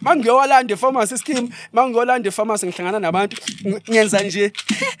mangiyolanda pharmacy Skeem mangiyolanda pharmacy ngihlangana nabantu ngenza nje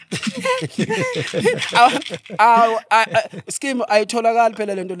Skeem ayitholakala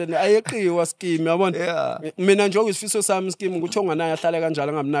phela lento lena ayeqiwa Skeem yabona mina nje okuyisifiso sami Skeem nguthonga naye ahlale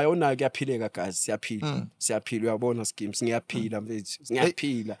kanjalo ngamnayo onayo kuyaphileka guys siyaphila uyabona Skeem singiyaphila mfethu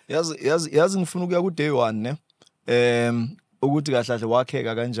singiyaphila yazi ngifuna ukuya ku day 1 ne ukuthi kahle kahle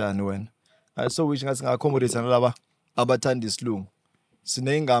wakheka kanjani wena so which ngathi ngaccommodate nalaba abathanda isilungu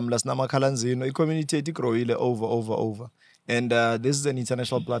sineyingami la sinamakhalanzino icommunity ethu growile over and this is an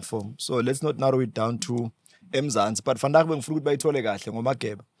international platform so let's not narrow it down to eMzansi but fanele kube ngifuna ukuthi bayithole kahle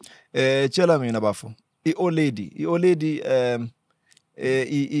ngomageba tshela mina bafo i-olady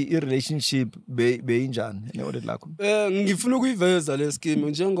i-relationship beyinjani ne-olady lakho ngifuna ukuyiveza le Skeem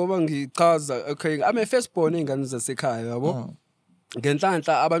njengoba ngichaza okay I'm a firstborn ingane zasekhaya yabo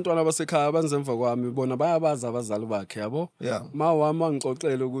ngenhlanhla abantwana basekhaya abanzemva kwami bona bayabaza abazali bakhe yabo mawama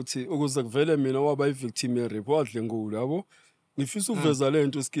ngixoxela ukuthi ukuze kuvele mina waba i-victim ye-rape wadlengulu yabo ngifisa ukuveza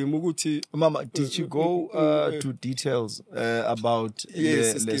lento Skeem ukuthi mama did you go to details about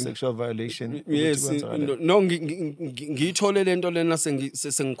the sexual violation no ngiyithole lento lena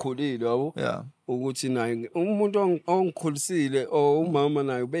sengikhulile yabo ukuthi naye umuntu ongikhulisile umama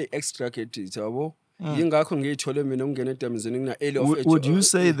naye ube extracted yabo yingakho ngiyithole mina ungena edamizini ngina early of age would you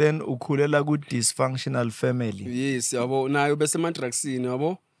say then ukhulela ku dysfunctional family yes yabo nayo bese ma-drugsini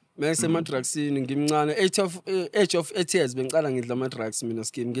yabo mase ma-drugsini ngimncane age of 8 years bengicala ngidla ama-drugs mina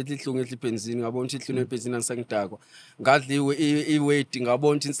Skeem ngidla ihlungu ngidla ibenzini ngabona ukuthi ihlungu ebenzini angisangidakwa ngadliwe iweight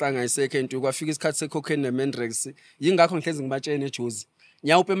ngabona ukuthi insanga ayisekho into kwafika isikhathi secocaine ne-mandrex yingakho ngihlezi ngibatshene eJozi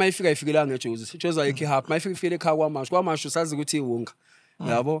nyawupe mayifika ifikela ngeJozi iJozi ayikho ihap mayifika ekhaya kwamashu sazi ukuthi iwunga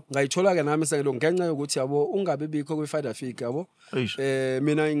yabo ngayithola ke nami sengelo ngenxa ukuthi yabo ungabe bikho kwi-father figure yabo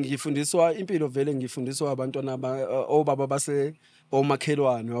mina ngifundiswa impilo vele ngifundiswa abantwana obaba base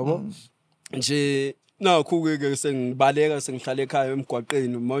omakhelwane yabo nje nakho ke sengibaleka sengihlala ekhaya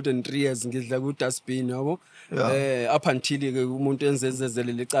emgwaqeni more than 3 years ngidla ku dustbin yabo up until ke umuntu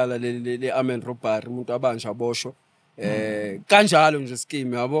enzezezele lecala le amen robbery umuntu abanje abosho kanjalo nje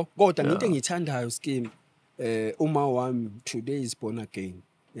Skeem yabo kodwa into engithandayo Skeem uma wami today is born again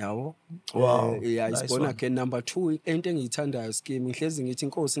yabo is born again number 2 into engiyithandayo Skeem ngihlezi ngithi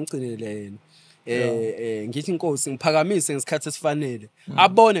inkosi ngigcinele yena ngithi inkosi ngiphakamise ngesikhathi esifanele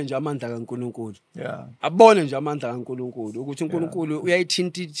abone nje amandla kaNkuluNkulu abone nje amandla kaNkuluNkulu ukuthi uNkulunkulu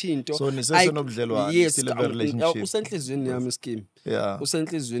uyayithinta ithinto so nisesenobudlelwane still a relationship usenhlizweni yami Skeem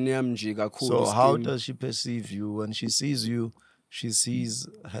usenhlizweni yami nje kakhulu so how does she perceive you when she sees you she sees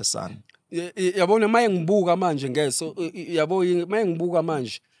her son yabona maye ngibuka manje ngeso yabo maye ngibuka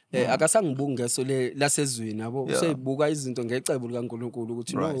manje akasangibuki ngeso lasezweni yabo useyibuka izinto ngecebo likaNkuluNkulu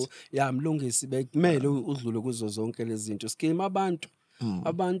ukuthi no Mlungisi bekumele udlule kuzo zonke lezi zinto Skeem abantu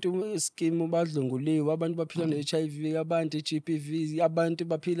abantu scheme badlunguliwe, abantu baphila ne-HIV, abantu i-GPV, abantu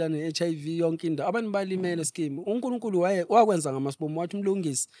baphila ne-HIV yonke indawo, abantu balimele scheme. uNkulunkulu wakwenza ngamasibomu wathi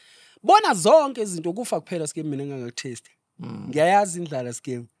Mlungisi, bona zonke izinto kufa kuphela scheme mina ngingakutest. Ngiyayazi indlala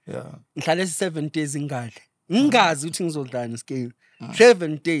scheme. Yeah. Ngihlale 7 days ngingadle. Ngingazi ukuthi ngizodlana scheme.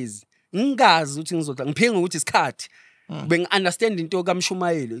 7 days. Ngingazi ukuthi ngizodla. Ngiphinga ukuthi isikhathi. Beng-understand into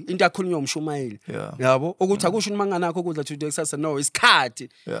kaMshumayeli, into yakhulunywa uMshumayeli. Yabo ukuthi akusho uma nganakho ukudla today kusasa, no isikhathi.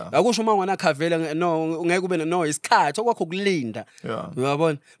 Akusho uma nganakhavela no ngeke ube no isikhathi okwakho kulinda.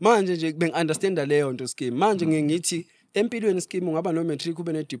 Uyabona? Manje nje beng-understanda leyo nto scheme. Manje ngithi empilweni scheme ungaba no matric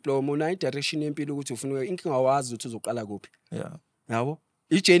ube ne diploma una direction yempilo ukuthi ufuna inkinga wazi ukuthi uzoqala kuphi. Yabo?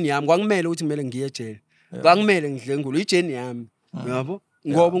 Ijeni yami kwangimele ukuthi kumele ngiye ejele. Kwangimele ngidlengule ijeni yami. Yabo?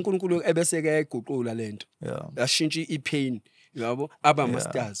 Ngoba uNkulunkulu ebese ke ayiguqula lento. Yashintsha ipain, yabo, aba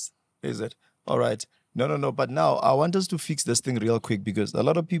masters. Is it? All right. No. But now I want us to fix this thing real quick because a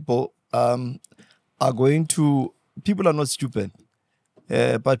lot of people are going to. People are not stupid,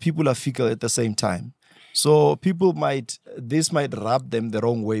 but people are fickle at the same time. So this might rub them the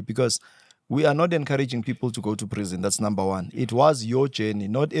wrong way because we are not encouraging people to go to prison. That's number one. It was your journey,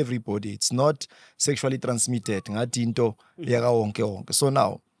 not everybody. It's not sexually transmitted. So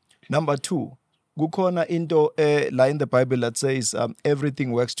now, number two, kukhona into la in the Bible that says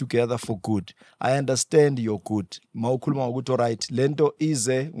everything works together for good. I understand you're good. Mawukhuluma ngokuthi right, lento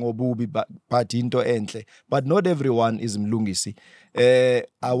ize ngobubi but into enhle. But not everyone is Mlungisi.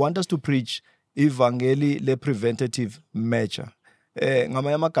 I want us to preach ivangeli le preventative measure.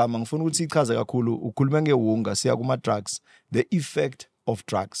 Ngamanye amagama ngifuna ukuthi ichaze kakhulu ukhuluma ngewunga siya kuma drugs, the effect of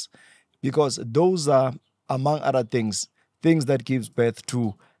drugs, because those are among other things that gives birth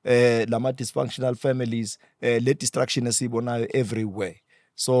to lama dysfunctional families, le distraction esibonayo everywhere.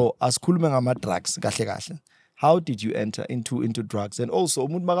 So asikhulume ngama drugs kahle kahle. How did you enter into drugs? And also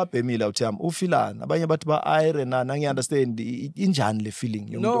umuntu makabhemile uthi ufilana abanye bathi ba iron na ngi understand injani le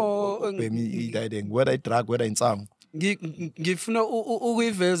feeling yomuntu obhemi ididing whether it drug whether insangu. Ngifuna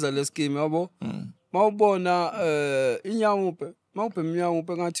ukuyiveza le scheme yabo. Mawubona inyawupe, mawubhema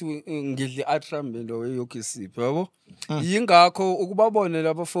inyawupe ngathi ngidle atrambe lo eyokisiphi yabo. Yingakho ukubabone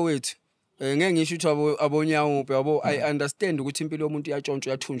labo fowethu ngeke ngisho ukuthi abonyawupe yabo. I understand ukuthi impilo yomuntu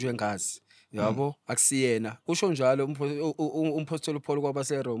iyatshontshwa yathunjwe ngazi. Yabo akusiyena usho njalo umpostoli Paul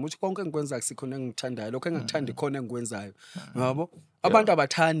kwabaseRome uthi konke engikwenza akusikhona engithandayo lokho engikuthanda khona engikwenzayo. Yabo abantu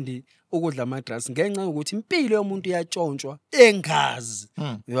abathandi ukudla ama drugs ngenxa ukuthi impilo yomuntu iyatshontshwa engazi.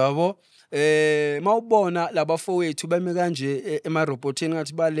 Yabo mawubona labafowethu beme kanje emarobotini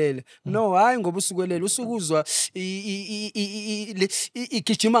ngathi balele, no hayi ngoba usukelele usukuzwa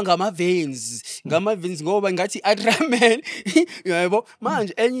igijima ngama-veins ngoba ngathi adrenaline. Yabo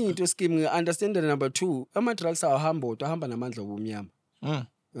manje enye into scheme understand number 2 ama drugs ahamba namandla obumnyama.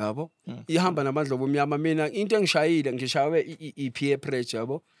 Yabo ihamba namandla obumnyama. Mina into ngishawe i-peer pressure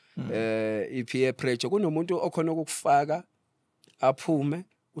yabo. I-peer pressure kunomuntu okhona ukufaka aphume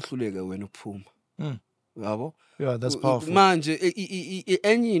uhluleke wena ukuphuma. Yabo? Yeah, that's powerful. Manje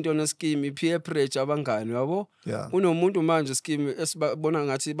enye into na scheme i-peer pressure abangani yabo. Kunomuntu manje scheme esibona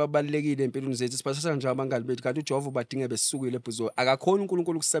ngathi babalekile empilweni zethu siphatha nje abangani bethu kanti uJehova ubadinge besukile ebhuzo akakhona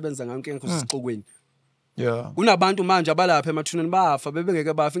uNkulunkulu ukusebenza ngakho ngeke usixokweni. Kunabantu manje abalapha emathuneni bafa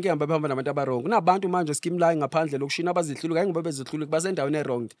bebengeke bafa inke ihamba behamba nabantu abarong. Kunabantu manje scheme la ngaphandle lokushina abazihlulu kanye ngoba bezihlulu basendaweni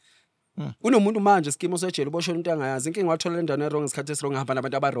erong. Kunomuntu manje scheme osejele uboshona into angayazi inkinga wathola endaweni erong isikhathi esirong ngihamba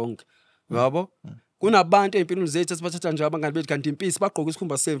nabantu abarong. Yabo kunabantu empilweni zethu esibathatha nje abangani bethu kanti impisi bagqoka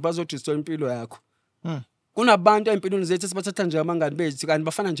isikhumba sevi bazodistorta impilo yakho. Kunabantu empilweni zethu esibathatha nje abangani bethu kanti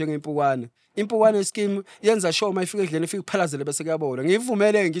bafana njengempukwane. Impukwane scheme yenza show mayifika endleleni ifika kuphalazele bese kuyabona.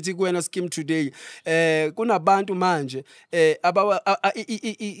 Ngivumele ngithi kuwena scheme today kunabantu manje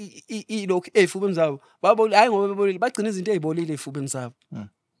ilokhu efubeni zabo babona hayi ngoba bebolile bagcina izinto ezibolile efubeni zabo.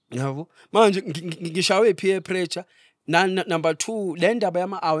 Yabo manje ngishawe i-peer pressure. Number 2 le ndaba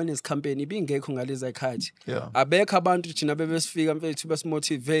yama awareness campaign ibingekho ngalezi ikhathi. Abekho abantu thina bebesifika mfethu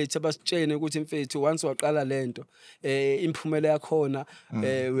basimotivate basitshene ukuthi mfethu once waqala lento imphumela yakhona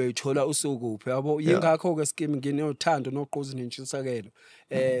uyithola usukuphi. Yabo yingakho ke scheme nginothando noqhuzu nentshisakelo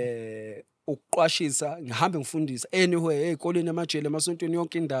ukuqwashisa ngihambe ngifundisa anyway ezikoleni amajele emasontweni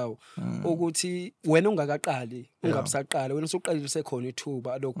yonke indawo ukuthi wena ungakaqali ungabusaqala wena usuqalile sekhona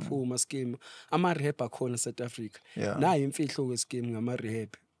ithuba lokuphuma scheme ama rehab akhona South Africa. Nayi imfihlo ke scheme ngama rehab.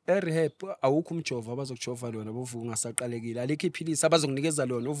 Rehab awukho umjova abazokujova lona bovuka ungasaqalekile alikho iphilisi abazokunikeza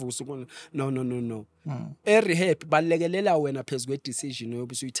lona uvuka usuku no. Rehab balekelela wena phezulu kwe decision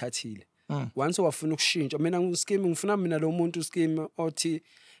yobe usuyithathile. Once wafuna ukushintsha mina scheme ngifuna mina lo muntu scheme othi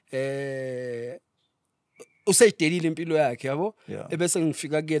useyidelile impilo yakhe yabo Yeah. ebese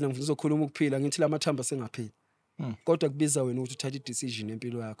ngifika kuyena ngizokhuluma ukuphila ngithi lamathamba sengaphila kodwa kubiza wena ukuthi uthathe i-decision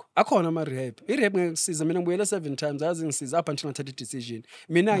empilo yakho akhona ama-rehab i-rehab ngeke kusiza mina ngibuyele 7 times azi ngisiza up until ngathatha i-decision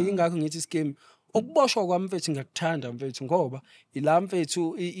mina yingakho ngithi Skeem ukuboshwa kwami mfethu ngiyakuthanda mfethu ngoba ila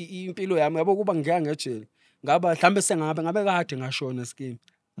mfethu impilo yami yabo kuba ngiyanga ngejele ngaba mhlambe ngabe kade ngashona Skeem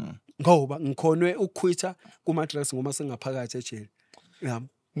ngoba ngikhonwe ukukhwitha kuma drugs ngoma sengaphakathi ejele yami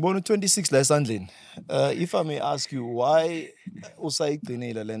ngibona 26 la esandleni if I may ask you why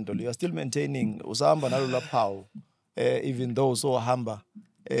usayigcinile lento you are still maintaining usahamba nalo laphawu even though so hamba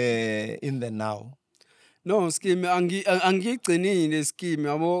in the now no Skeem angigcinile Skeem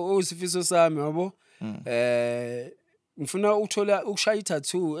yabo usifiso sami yabo ngifuna ukuthola ukushaya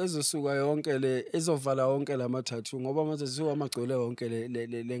i-tattoo ezosuka yonke le ezovala yonke lama-tattoo ngoba ama-tattoo amagcwele yonke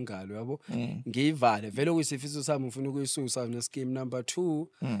lengalo yabo ngiyivale vele kuyisifiso sami ngifuna ukuyisusa ne-Skeem number 2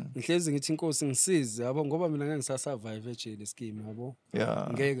 ngihlezi ngithi inkosi ngisize yabo ngoba mina ngeke ngisasurvive ejele Skeem yabo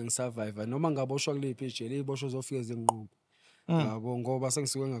ngeke ngisurvive noma ngaboshwa kuliphi ejele iboshwa zofike zinqobo yabo ngoba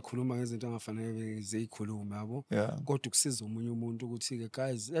sengisuke ngakhuluma ngezinto engafanele ngizikhulume yabo kodwa ukusiza umunye umuntu ukuthi ke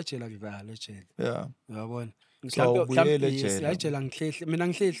guys ejele akudlala ejele yabona ngiyajela ngihlehle mina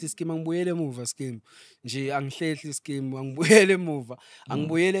ngihlehli Skeem angibuyele emuva Skeem nje angihlehli Skeem angibuyele emuva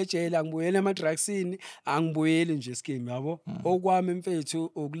angibuyele ejele angibuyele ema-drugsini angibuyele nje Skeem yabo okwami mfethu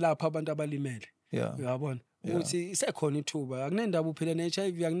ukulapha abantu abalimele yabona ukuthi isekhona ithuba akunendaba uphila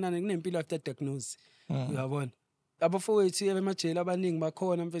ne-HIV akunani kunempilo after diagnosis uyabona abafowethu emajele abaningi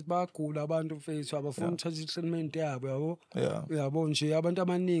bakhona mfethu bayagula abantu mfethu abafuna ukuthatha i-treatment yabo yabo uyabo nje abantu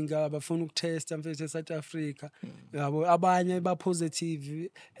abaningi abafuna ukutesta mfethu eSouth Africa yabo abanye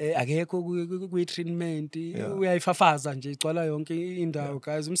ba-positive akekho kwi-treatment uyayifafaza nje igcwala yonke indawo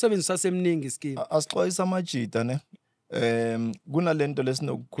guys umsebenzi usasemningi Skeem asixwayisa amajida ne kunalento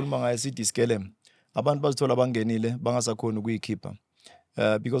lesinokukhuluma ngayo sithi iskelem abantu bazithola bangenile bangasakhona ukuyikhipha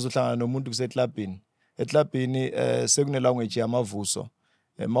because uhlangana nomuntu kuseklabhini eklabhini sekunelanguage yamavuso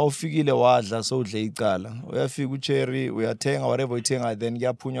mawufikile wadla sowudle icala uyafika ucherry uyathenga whatever uyithenga then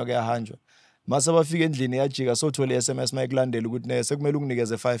kuyaphunywa kuyahanjwa mase bafika endlini yajika sothola i-SMS mayikulandela ukuthi sekumele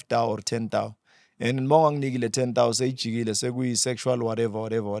ukunikeze 5,000 or 10,000 and mawunganginikile 10,000 seyijikile sekuyi sexual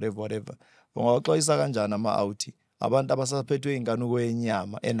whatever ungawaxwayisa kanjani ama-outi abantu abasaphethwe inkanuko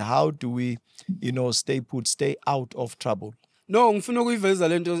yenyama and how do we stay out of trouble no ngifuna ukuyiveza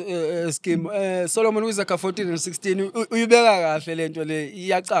lento Skeem Solomon Wizaka 14 and 16 uyibeka kahle lento le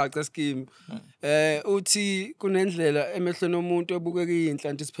iyacaca Skeem uthi kunendlela emehlweni omuntu ebukeka iyinhle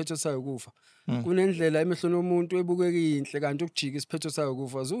kanti isiphetho sayo kufa kunendlela emehlweni omuntu ebukeka iyinhle kanti ukujika isiphetho sayo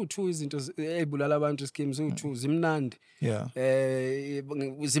kufa zu2 izinto ezibulala abantu Skeem zu2 zimnandi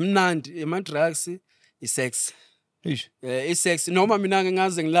zimnandi ama-drugs i-sex i-sex noma mina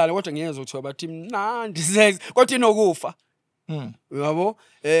ngingaze ngilala kodwa ngiyezwa ukuthi bathi mnandi sex kodwa inokufa yabo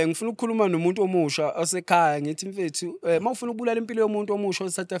ngifuna ukukhuluma nomuntu omusha osekhaya ngithi mfethu mawufuna ukubulala impilo yomuntu omusha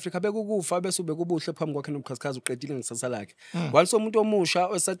eSouth Africa bekukufa bese ubekubuhle phambi kwakhe nobukhazikhazi uqedile ngesasa lakhe kwaliso umuntu omusha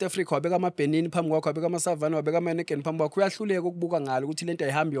eSouth Africa wabeka amabhenini phambi kwakhe wabeka amasavana wabeka amanegen phambi kwakhe uyahluleka ukubuka ngalo ukuthi lento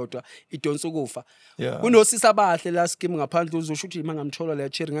ayihambi yodwa idonsa ukufa kunosisi abahle la Skeem ngaphandle uzosho ukuthi mangamthola la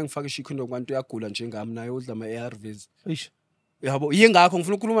cherry ngangifaka ishikhindo kwanto uyagula njengami naye udla ama-ARVs yabo yingakho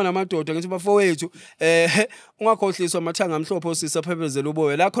ngifuna ukukhuluma namadoda ngithi bafowethu ungakhohliswa amathanga amhlophe osisa phebezela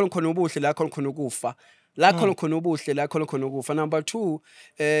uboya la khona ubuhle la khona ukufa la khona ubuhle la khona ukufa number 2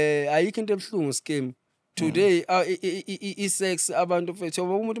 ayikho into ebhlungu Skeem today i-sex abantu mfethu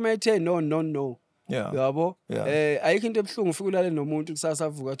umuntu mayethe no yabo ayikho into ebhlungu ufika ulale nomuntu kusasa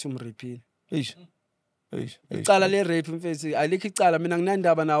avuka athi umripile icala le rape mfethu alikho icala mina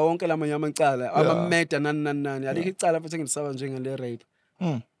nginandaba na wonke lamanyama icala amameda nani alikho icala mfethu ngisaba njengale rape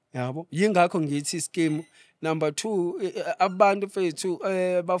yabo yingakho ngithi Skeem number 2 abantu mfethu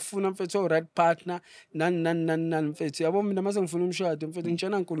bafuna mfethu right partner nani mfethu yabo mina mase ngifuna umshado mfethu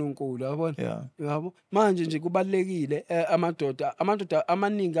ngitshena uNkulunkulu yabona yabo manje nje kubalekile amadoda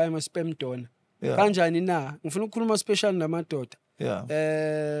amaningi ayema spam donor kanjani na ngifuna ukukhuluma special namadoda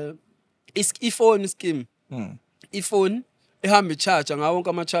ifone Skeem ifone ehamba icharge ngawo wonke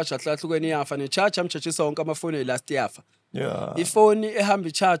ama-charge ahlahlukene yafa ne-charge amchajisa wonke amafoni last yafa ifoni ehamba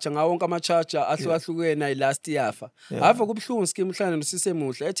icharge ngawo wonke ama-charger ahlukahlukene last yafa ave kubhlungu Skeem uhlala nosise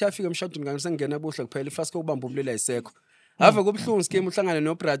muhle ethi afika emshadweni ngani sengena ebuhle kuphela ifasike ubamba umlilo ayisekho ave kubhlungu Skeem uhlangana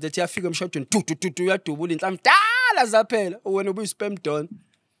no brother ethi afika emshadweni uyadubula inhlamvu dala zaphela wena ubuyi-spam don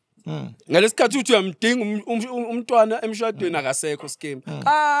ngalesikhathi uthi uyamdinga umntwana emshadweni akasekho Skeem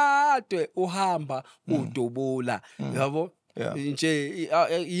kade uhamba udubula yabo nje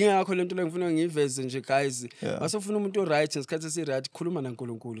yingakho lento le ngifuna ngiveze nje guys mase ufuna umuntu o right ngesikhathi esi right khuluma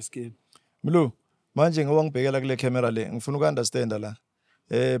naNkulunkulu Skeem Mlu Manje ngoba ngibhekela kule camera le ngifuna ukunderstanda la.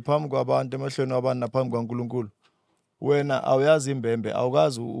 Phambi kwabantu emahlweni wabantu naphambi kwaNkulunkulu. Wena awuyazi imbembe,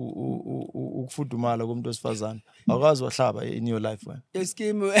 awukazi ukufudumala komuntu wesifazane. Awukazi wahlaba in your life wena.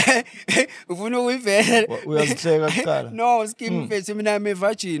 Skeem ufuna ukuyivela. Uyazihleka kuqala. No, Skeem mfethu mina I'm a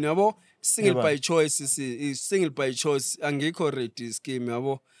virgin yabo. Single by choice single by choice angikho ready Skeem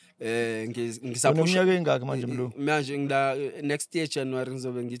yabo. Ngisaphusha uneminyaka engaki manje Mlu? Manje ngila next year January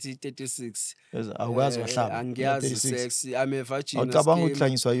ngizobe ngithi 36. Awukazi wahlaba. Angiyazi sex I'm a virgin. Awucabanga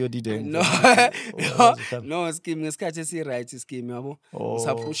ukuhlanyiswa iyo dide. No Skeem ngesikhathi esi right Skeem yabo.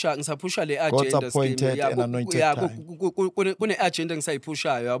 Ngisaphusha le agenda Skeem yabo. Kune agenda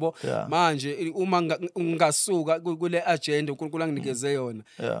ngisayiphushayo yabo. Manje uma ngasuka kule agenda uNkulunkulu anginikeze yona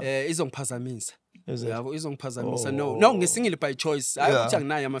izongiphazamisa. Yabo izongiphazamisa no ngisingile by choice hayi ukuthi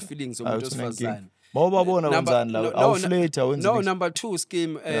anginayo ama feelings omuntu osifazane bawubabona wenzani la awuflater wenza no number 2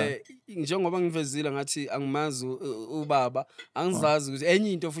 Skeem njengoba ngivezile ngathi angimazi ubaba angizazi ukuthi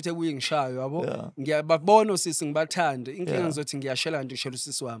enye into futhi ekuyingishayo yabo ngiyababona osisi ngibathande inkinga ngizothi ngiyashela nje ngishela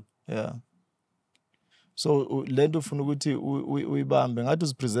usisi wami so lento ufuna ukuthi uyibambe ngathi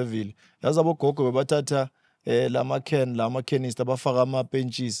uzipreservile yazi abogogo bebathatha lama canist abafaka ama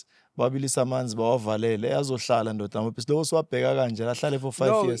benches babilisa amanzi bawavalele eyazohlala ndoda amapisi lokho siwabheka kanje lahlale for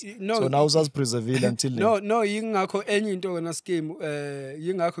 5 years so now usazipreservile until now no yingakho enye into wena Skeem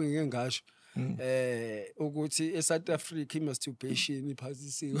yingakho ngike ngasho ukuthi eSouth Africa imasturbation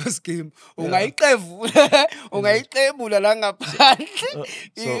iphasisiwe Skeem ungayiqebula la ngaphandle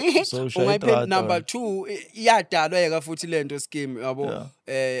ungayiphela number 2 iyadalweka futhi lento Skeem yabo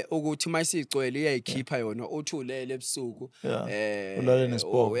ukuthi mayisigcwele iyayikhipha yona othulele ebusuku ulale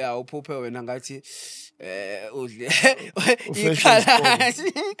nesiboko uphuphe wena ngathi udle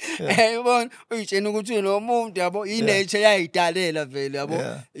ikhalazi yabona uyitshena ukuthi nomuntu yabo inature yayidalela vele yabo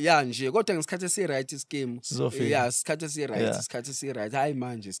nje kodwa ngesikhathi esi right Skeem isikhathi esi right hayi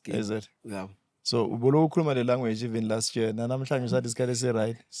manje Skeem yabo so ubolo ukhuluma le language even last year namhlanje usathi isikhathi esi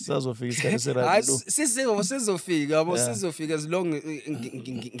right sizofika isikhathi esi right sizofika yabo sizofika as long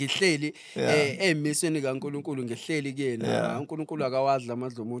ngihleli emisweni kaNkulunkulu ngihleli kuyena uNkulunkulu akawadla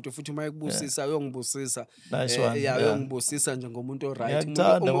amadla omuntu futhi uma ekubusisa uyongibusisa uyongibusisa nje ngomuntu o right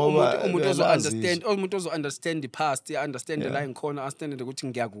umuntu ozo understand the past understand la ngikhona understand ukuthi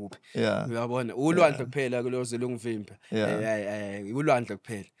ngiyakuphi uyabona ulwandle kuphela kuloze longivimba ulwandle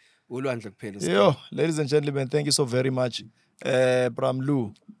kuphela Yo, ladies and gentlemen, thank you so very much.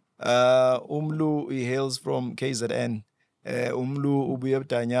 Mlu, Mlu, he hails from KZN. Mlu ubuye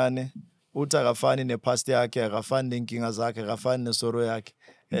Danyane. Uta akafani nepast yakhe, akafani nenkinga zakhe, akafani nesoro yakhe.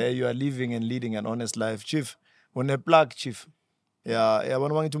 You are living and leading an honest life. Chief, une-plug, Chief.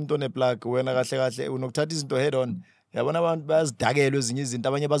 Yabona mangithi umuntu one-plug, wena kahle unokuthatha izinto head on. Yabona abantu bayazidakela ezinye izinto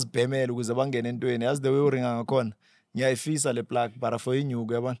abanye bazibhemela ukuze bangene entweni. Yazi the way uringa ngakhona. Ngiyayifisa le plug para for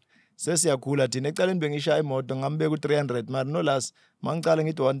inyuku yabona. Sesiyakhula thina ecaleni bengishaya imoto ngambeka u300 mara no last mangicala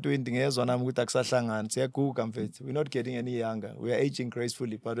ngithi 120 ngezwe nami ukuthi akusahlangani siyaguga mfethu we're not getting any younger we are aging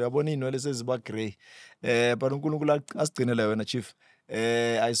gracefully but uyabona inwele seziba gray but uNkulunkulu asigcinele wena Chief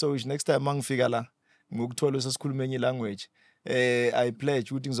I so wish next time mangifika la ngokuthola usasikhuluma enye language I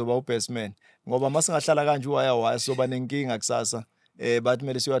pledge ukuthi ngizoba ubest man ngoba masingahlala kanje uwaya soba nenkinga kusasa but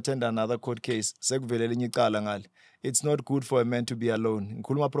mele siyattend another court case sekuvelele enye icala ngale. It's not good for a man to be alone.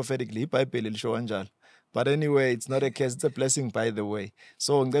 Ngikhuluma prophetically iBhayibheli lisho kanjalo. But anyway, it's not a case, it's a blessing by the way.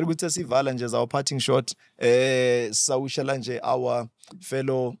 So ngicela ukuthi sivala nje our parting shot sawushala nje our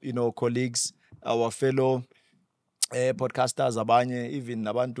fellow colleagues, our fellow podcasters abanye even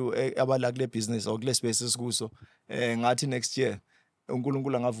nabantu abala kule business or kule space esikuso ngathi next year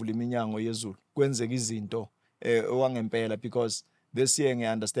uNkulunkulu angavula iminyango yezulu kwenzeka izinto owangempela because this year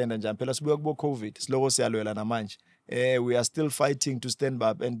ngiunderstand nje phela sibuya kubo COVID siloko siyalwela namanje we are still fighting to stand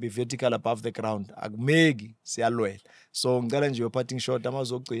up and be vertical above the ground akumeki siyalwela so ngicela nje parting shot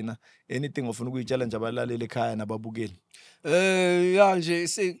amazogcina anything ofuna ukuyitshela nje abalaleli ekhaya nababukeli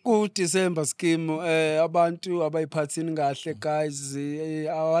nje ku December Skeem abantu abayiphathini kahle guys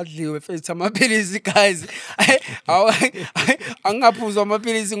awadliwe mfethu amaphilisi guys angaphuzwa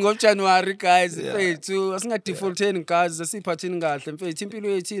amaphilisi ngoJanuary guys mfethu asinga defaulteni guys asiphathini kahle mfethu impilo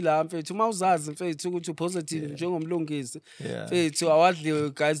yethu la mfethu uma uzazi mfethu ukuthi upositive njengomlungisi mfethu awadliwe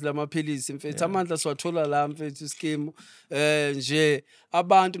guys lamaphilisi mfethu amandla siwathola la mfethu Skeem nje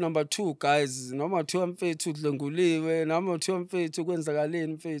abantu number 2 guys noma thiwa mfethu udlenguliwe noma thiwa mfethu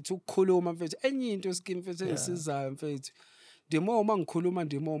kwenzakaleni mfethu ukukhuluma mfethu enye into Skeem mfethu engisizayo mfethu the more mangikhuluma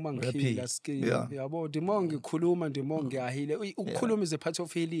the more mangiphila Skeem yabo the more ngikhuluma the more ngiyahile ukukhuluma is a part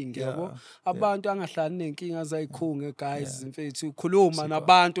of healing yabo abantu angahlali nenkinga zayikhunge guys mfethu ukhuluma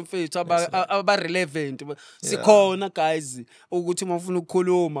nabantu mfethu aba relevant sikhona guys ukuthi mawufuna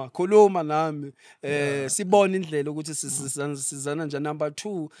ukukhuluma khuluma nami sibone indlela ukuthi sizana nje. Number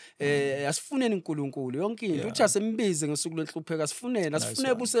 2 asifuneni uNkulunkulu yonke into uthi asembize ngesuku lenhlupheko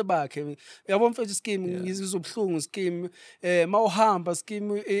asifuneni buse bakhe yabo mfethu Skeem ngizizwa ubhlungu Skeem mawuhamba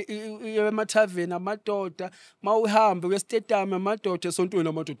Skeem emathaveni amadoda mawuhamba kwestadium amadoda esontweni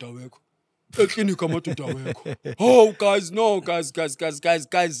amadoda awekho eklinika amadoda awekho. Oh guys, no guys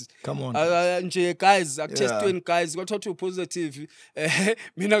come on nje guys akutestweni guys kwathiwa positive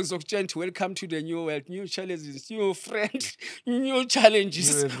mina ngizokutshela welcome to the new world, new challenges, new friend, new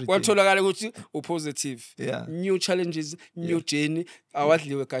challenges kwatholakala ukuthi upositive new challenges, new journey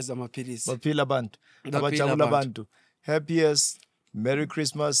awadliwe guys amaphilisi baphila abantu abajabula abantu. Happiest Merry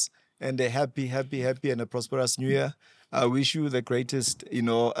Christmas and a happy and a prosperous New Year. I wish you the greatest,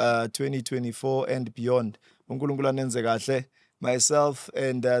 2024 and beyond. uNkulunkulu anenze kahle. Myself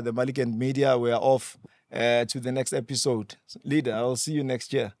and the Malik and Media, we are off to the next episode. Leader, I will see you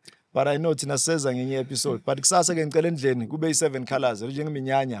next year. But I know Tina says ngenye episode. But kusasa ke ngicela endleni kube i7 colors.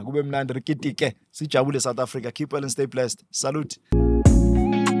 Njengeminyanya kube mnandi rikitike. Sijabule South Africa. Keep well and stay blessed. Salute.